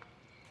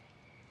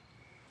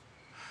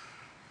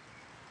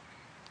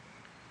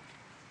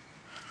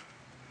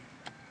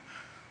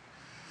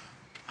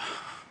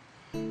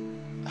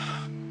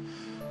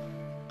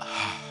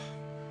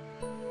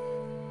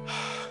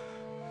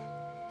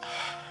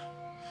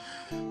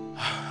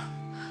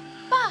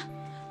爸，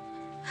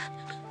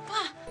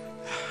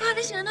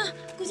你是安怎？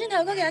规身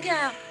头搁起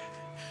啊？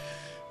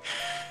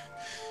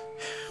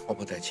我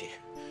无代志，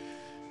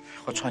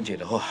我喘者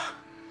就好。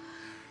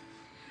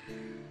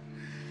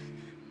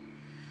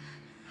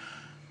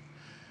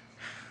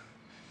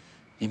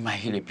你莫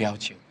迄个表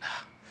情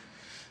啦，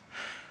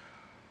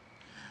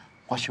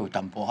我是有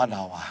淡薄仔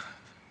老啊，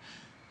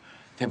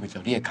对袂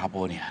着你的骹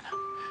步尔啦。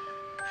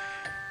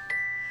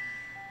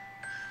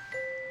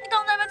你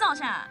讲这要做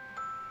啥？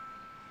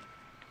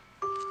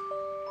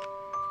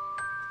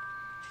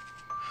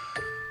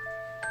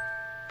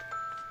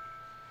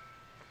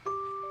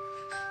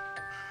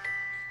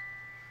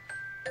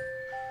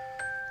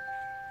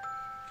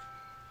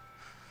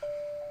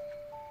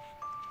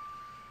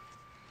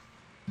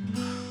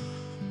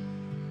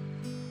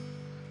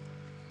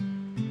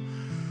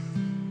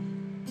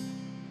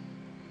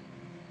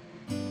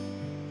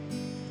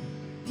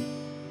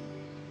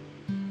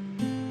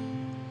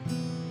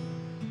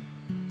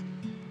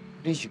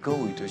你是搁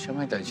为着啥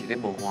物代志咧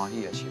无欢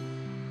喜啊？是？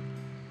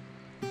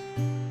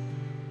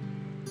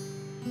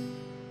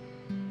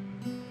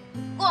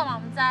我嘛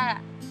毋知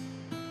啊。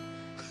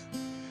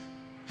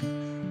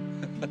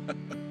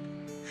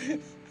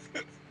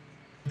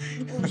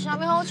有啥物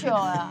好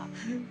笑的啊？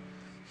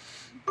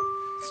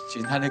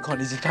真安尼看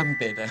你是坦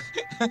白的。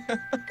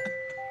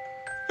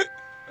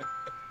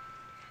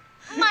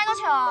莫搁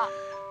笑啊！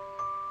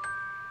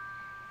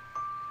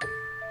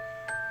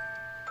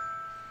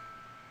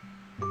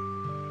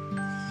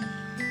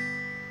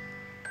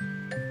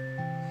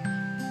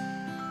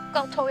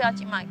到讨厌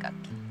即摆家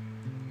己，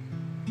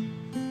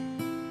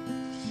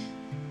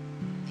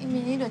明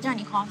明你就遮尔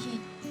欢喜，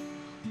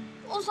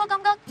我煞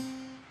感觉，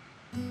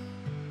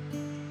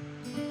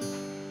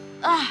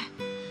哎，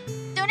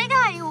就你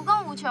甲伊有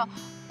讲有笑，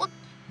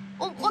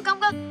我感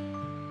觉，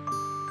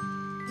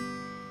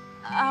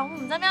啊，我毋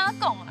知要安怎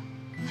讲啊。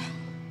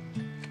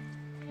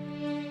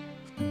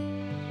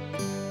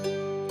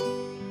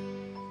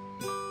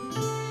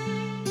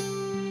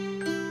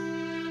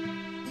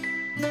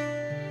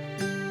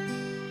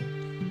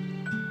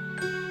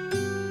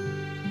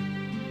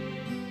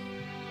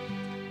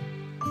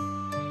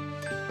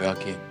不要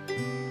紧，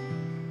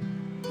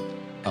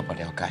爸爸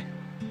了解。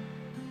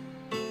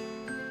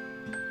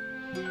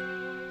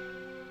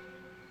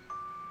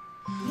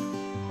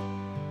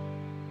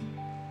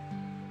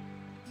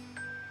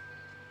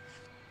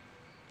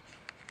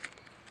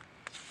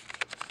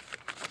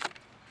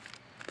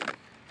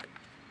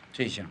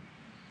这一项，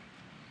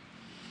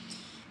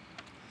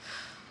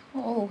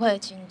我舞会的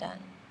清单。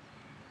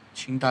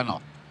清单哦，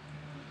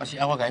还是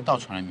要我给你倒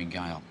传的物件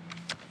哦。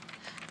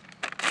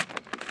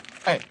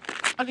哎，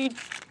啊你。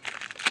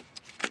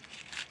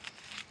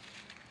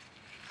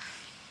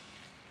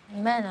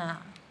唔免啊，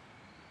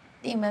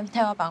你唔免替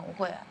我办舞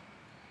会啊。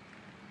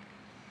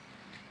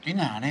你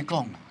哪安尼讲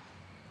啊？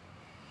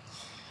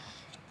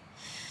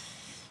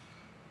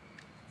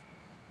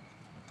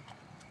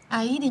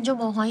阿姨一定就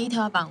无欢喜替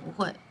我办舞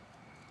会，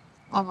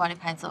我无你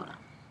歹做啦。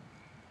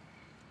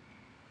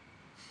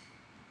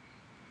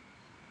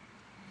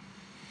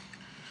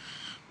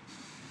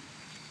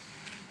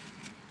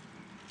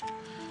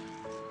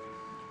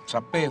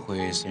18岁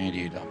的生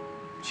日啦，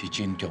是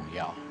真重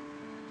要。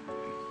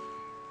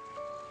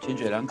真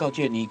侪人到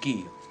这年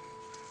纪，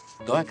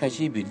都要开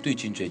始面对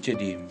真侪责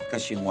任甲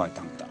生活的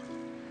重担，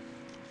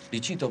日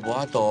子都无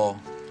法度，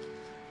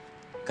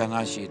敢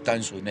若是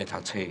单纯的读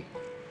册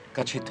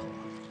甲佚佗。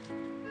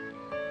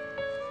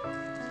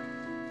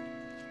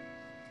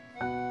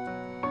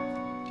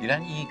伫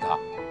咱以前，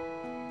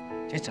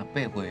这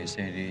18岁的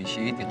生日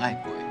是一定爱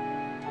过，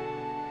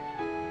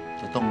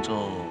就当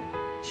作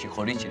是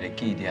互你一个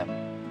纪念，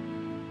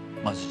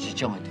嘛是一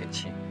种的提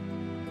醒。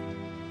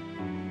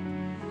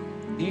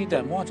你一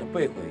旦满18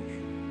岁，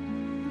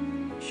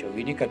属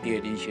于你家己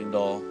的人生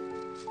路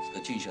就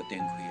正式展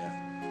开啊！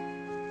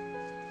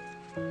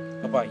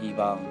我爸希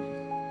望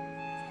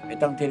会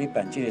当替你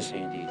办这个生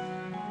日，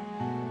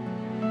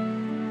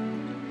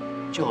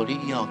祝你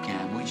以后行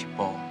的每一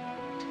步，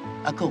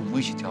还佫有每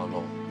一条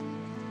路，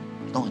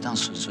拢会当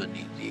顺顺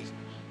利利。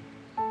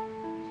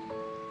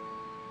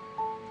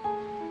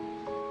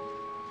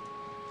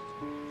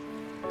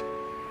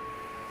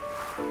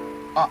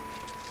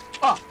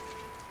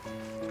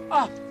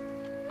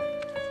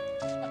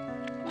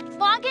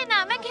无要紧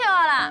啦，免扣我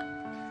啦。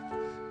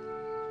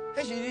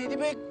迄是你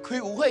要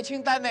开舞会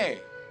清单呢？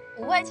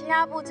舞会其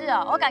他布置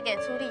哦，我家己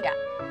处理啦。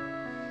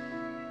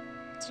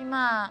即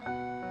马，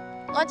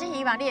我只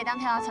希望你会当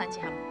替我传一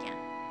项物件。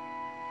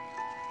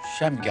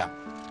啥物件？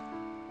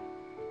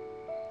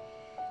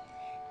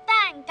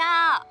蛋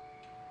糕，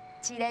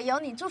一个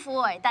有你祝福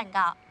我的蛋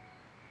糕。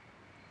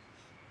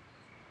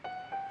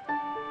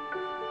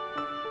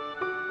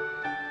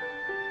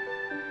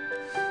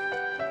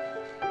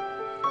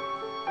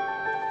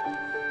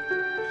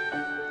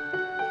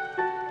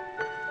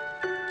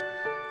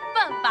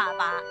笨爸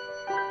爸。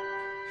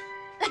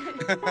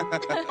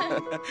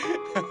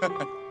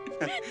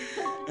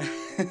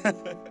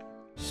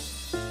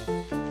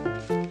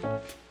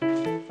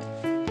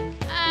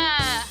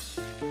哎，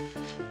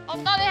我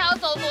们到底还要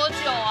走多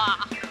久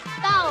啊？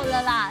到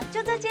了啦，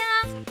就这间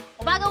啊。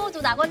我爸跟屋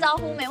主打过招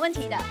呼，没问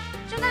题的。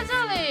就在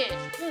这里。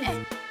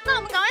那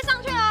我们赶快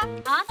上去了。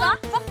好啊，走啊，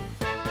走。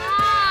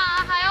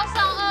啊，还要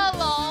上2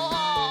楼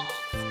哦。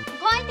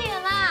快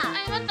点啦！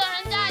哎，你们等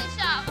人家一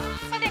下吧。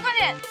快点，快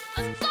点。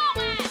很重哎。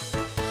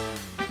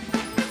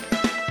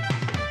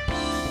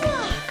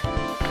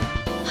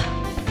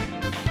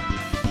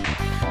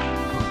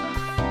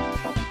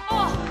哇！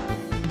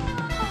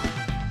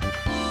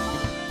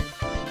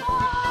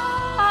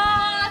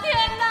天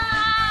哪，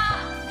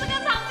这个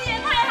场地也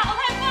太好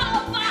太棒了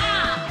吧！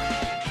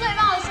最棒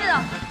的是哦，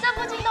这附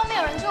近都没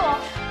有人住哦，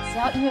只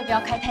要音乐不要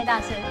开太大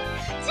声，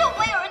就不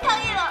会有人抗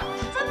议了。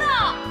真的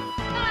哦？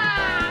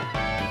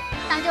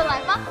那就来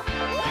吧。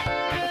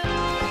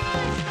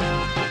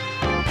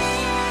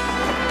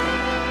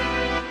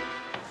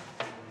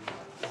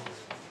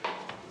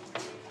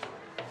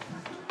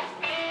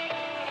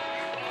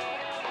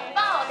很棒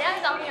哦，等一下去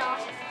找你哦。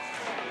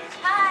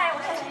嗨，我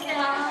小心一点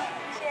哦，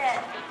谢谢。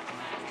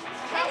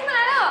哎，你们来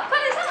了，快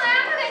点上来啊！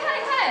快点，快点，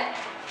快点！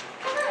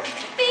看看，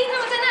碧英他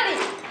们在那里。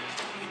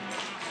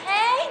哎，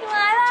你们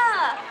来了，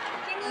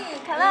给你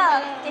可乐，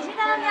点心在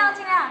那边要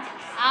尽量。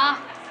好。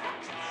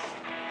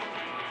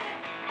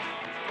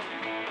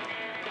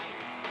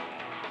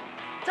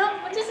走，我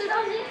们去吃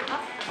东西。好。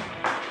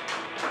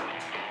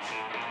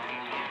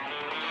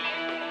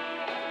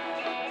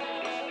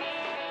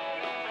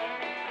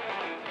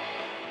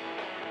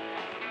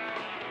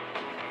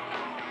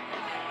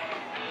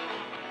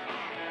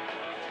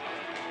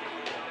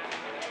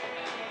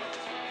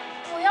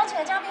我邀请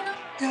的嘉宾呢？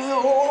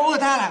我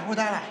带来，我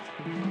带来。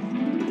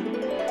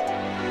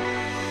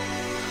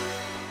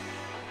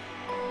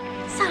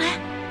上来。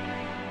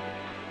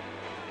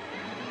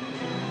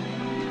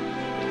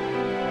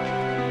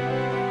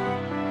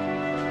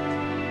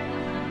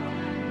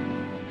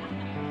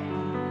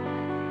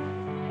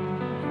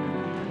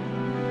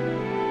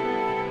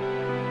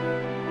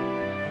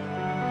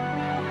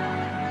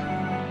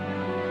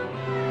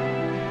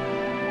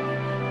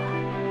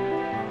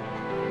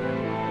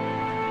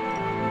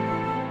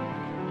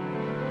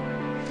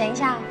等一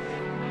下。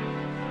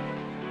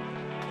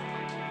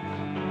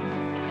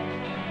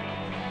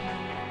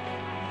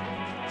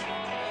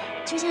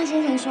就像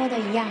先前说的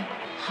一样，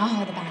好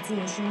好的把自己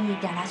的心意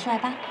表达出来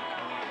吧。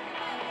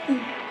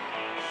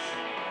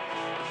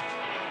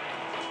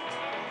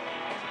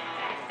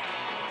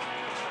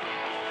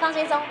放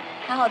轻松，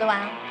好好的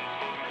玩哦。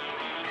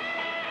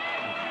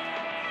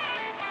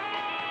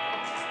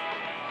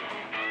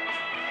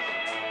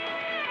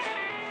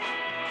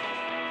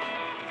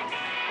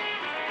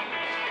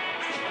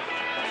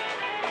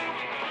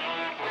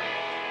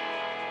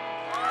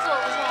做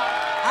得不错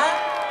啊！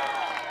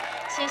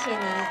谢谢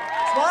你。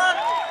什么？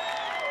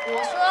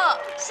我说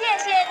谢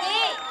谢你。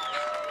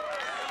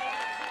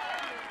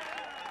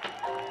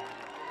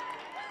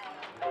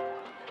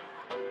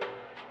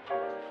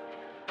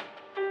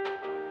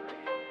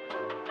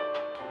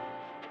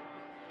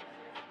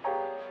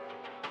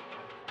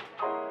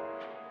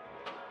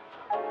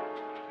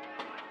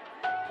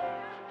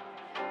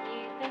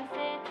You've been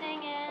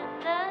sitting in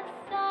the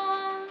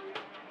sun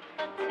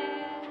for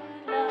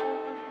too long.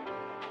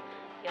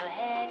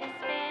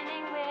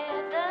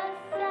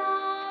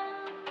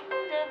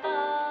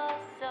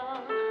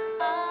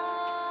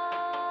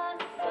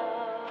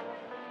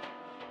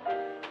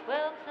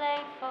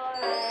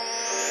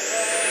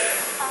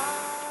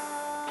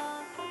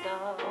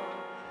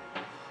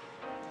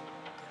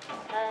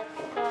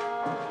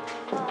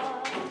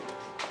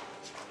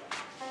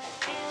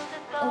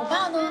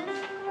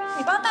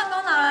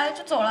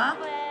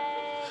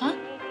 啊？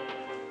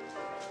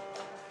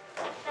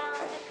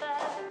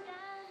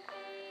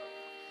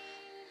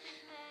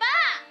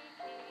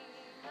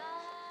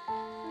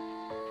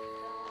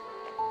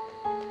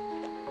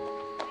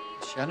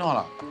是安怎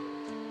啦？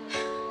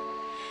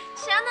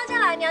是安怎才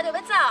来呢？就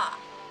要走啊？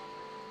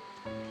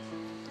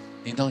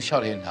恁当少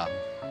年人，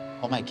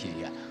我莫气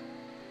你啊！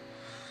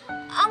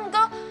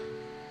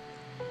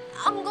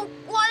不过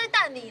我在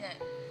等你呢。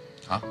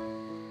啊？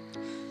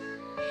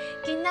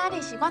今仔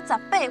日是我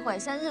18岁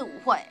生日舞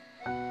会。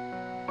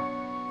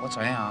我知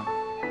影啊。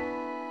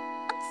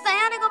知影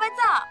你搁要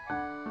走？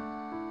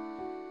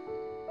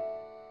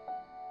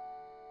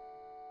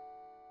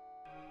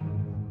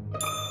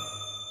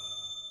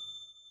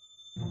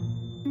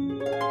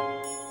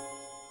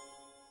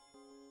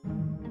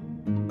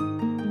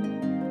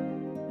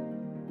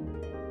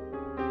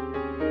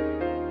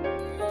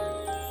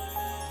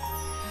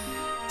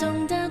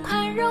懂得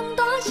宽容，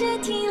多些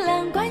体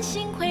谅，关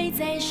心会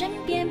在身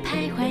边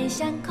徘徊，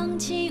像空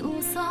气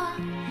无所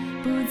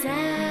不在。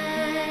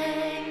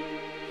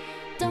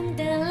懂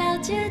得了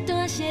解，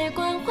多些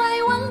关怀，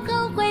问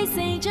候会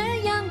随着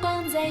阳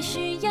光，在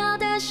需要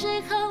的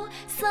时候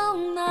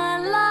送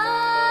暖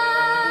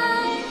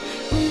来。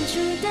无助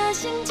的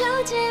心纠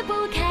结不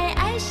开，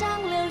爱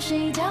像流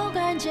水浇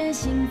灌着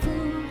幸福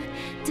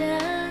的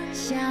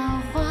小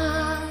花，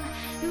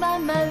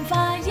慢慢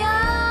发芽。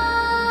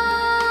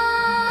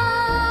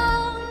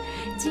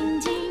静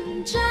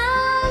静绽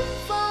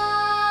放。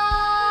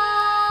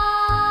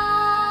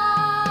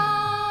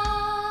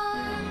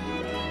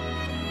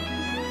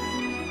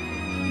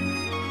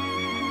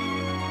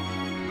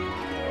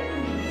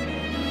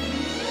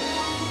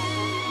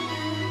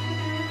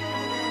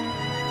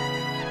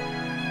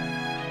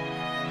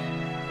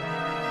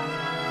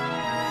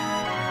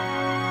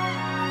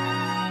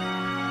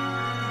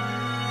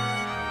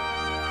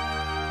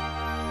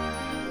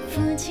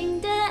父亲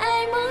的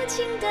爱，母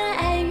亲的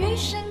爱，与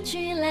生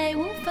俱来，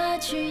无法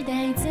取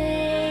代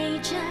最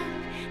真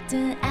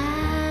的爱。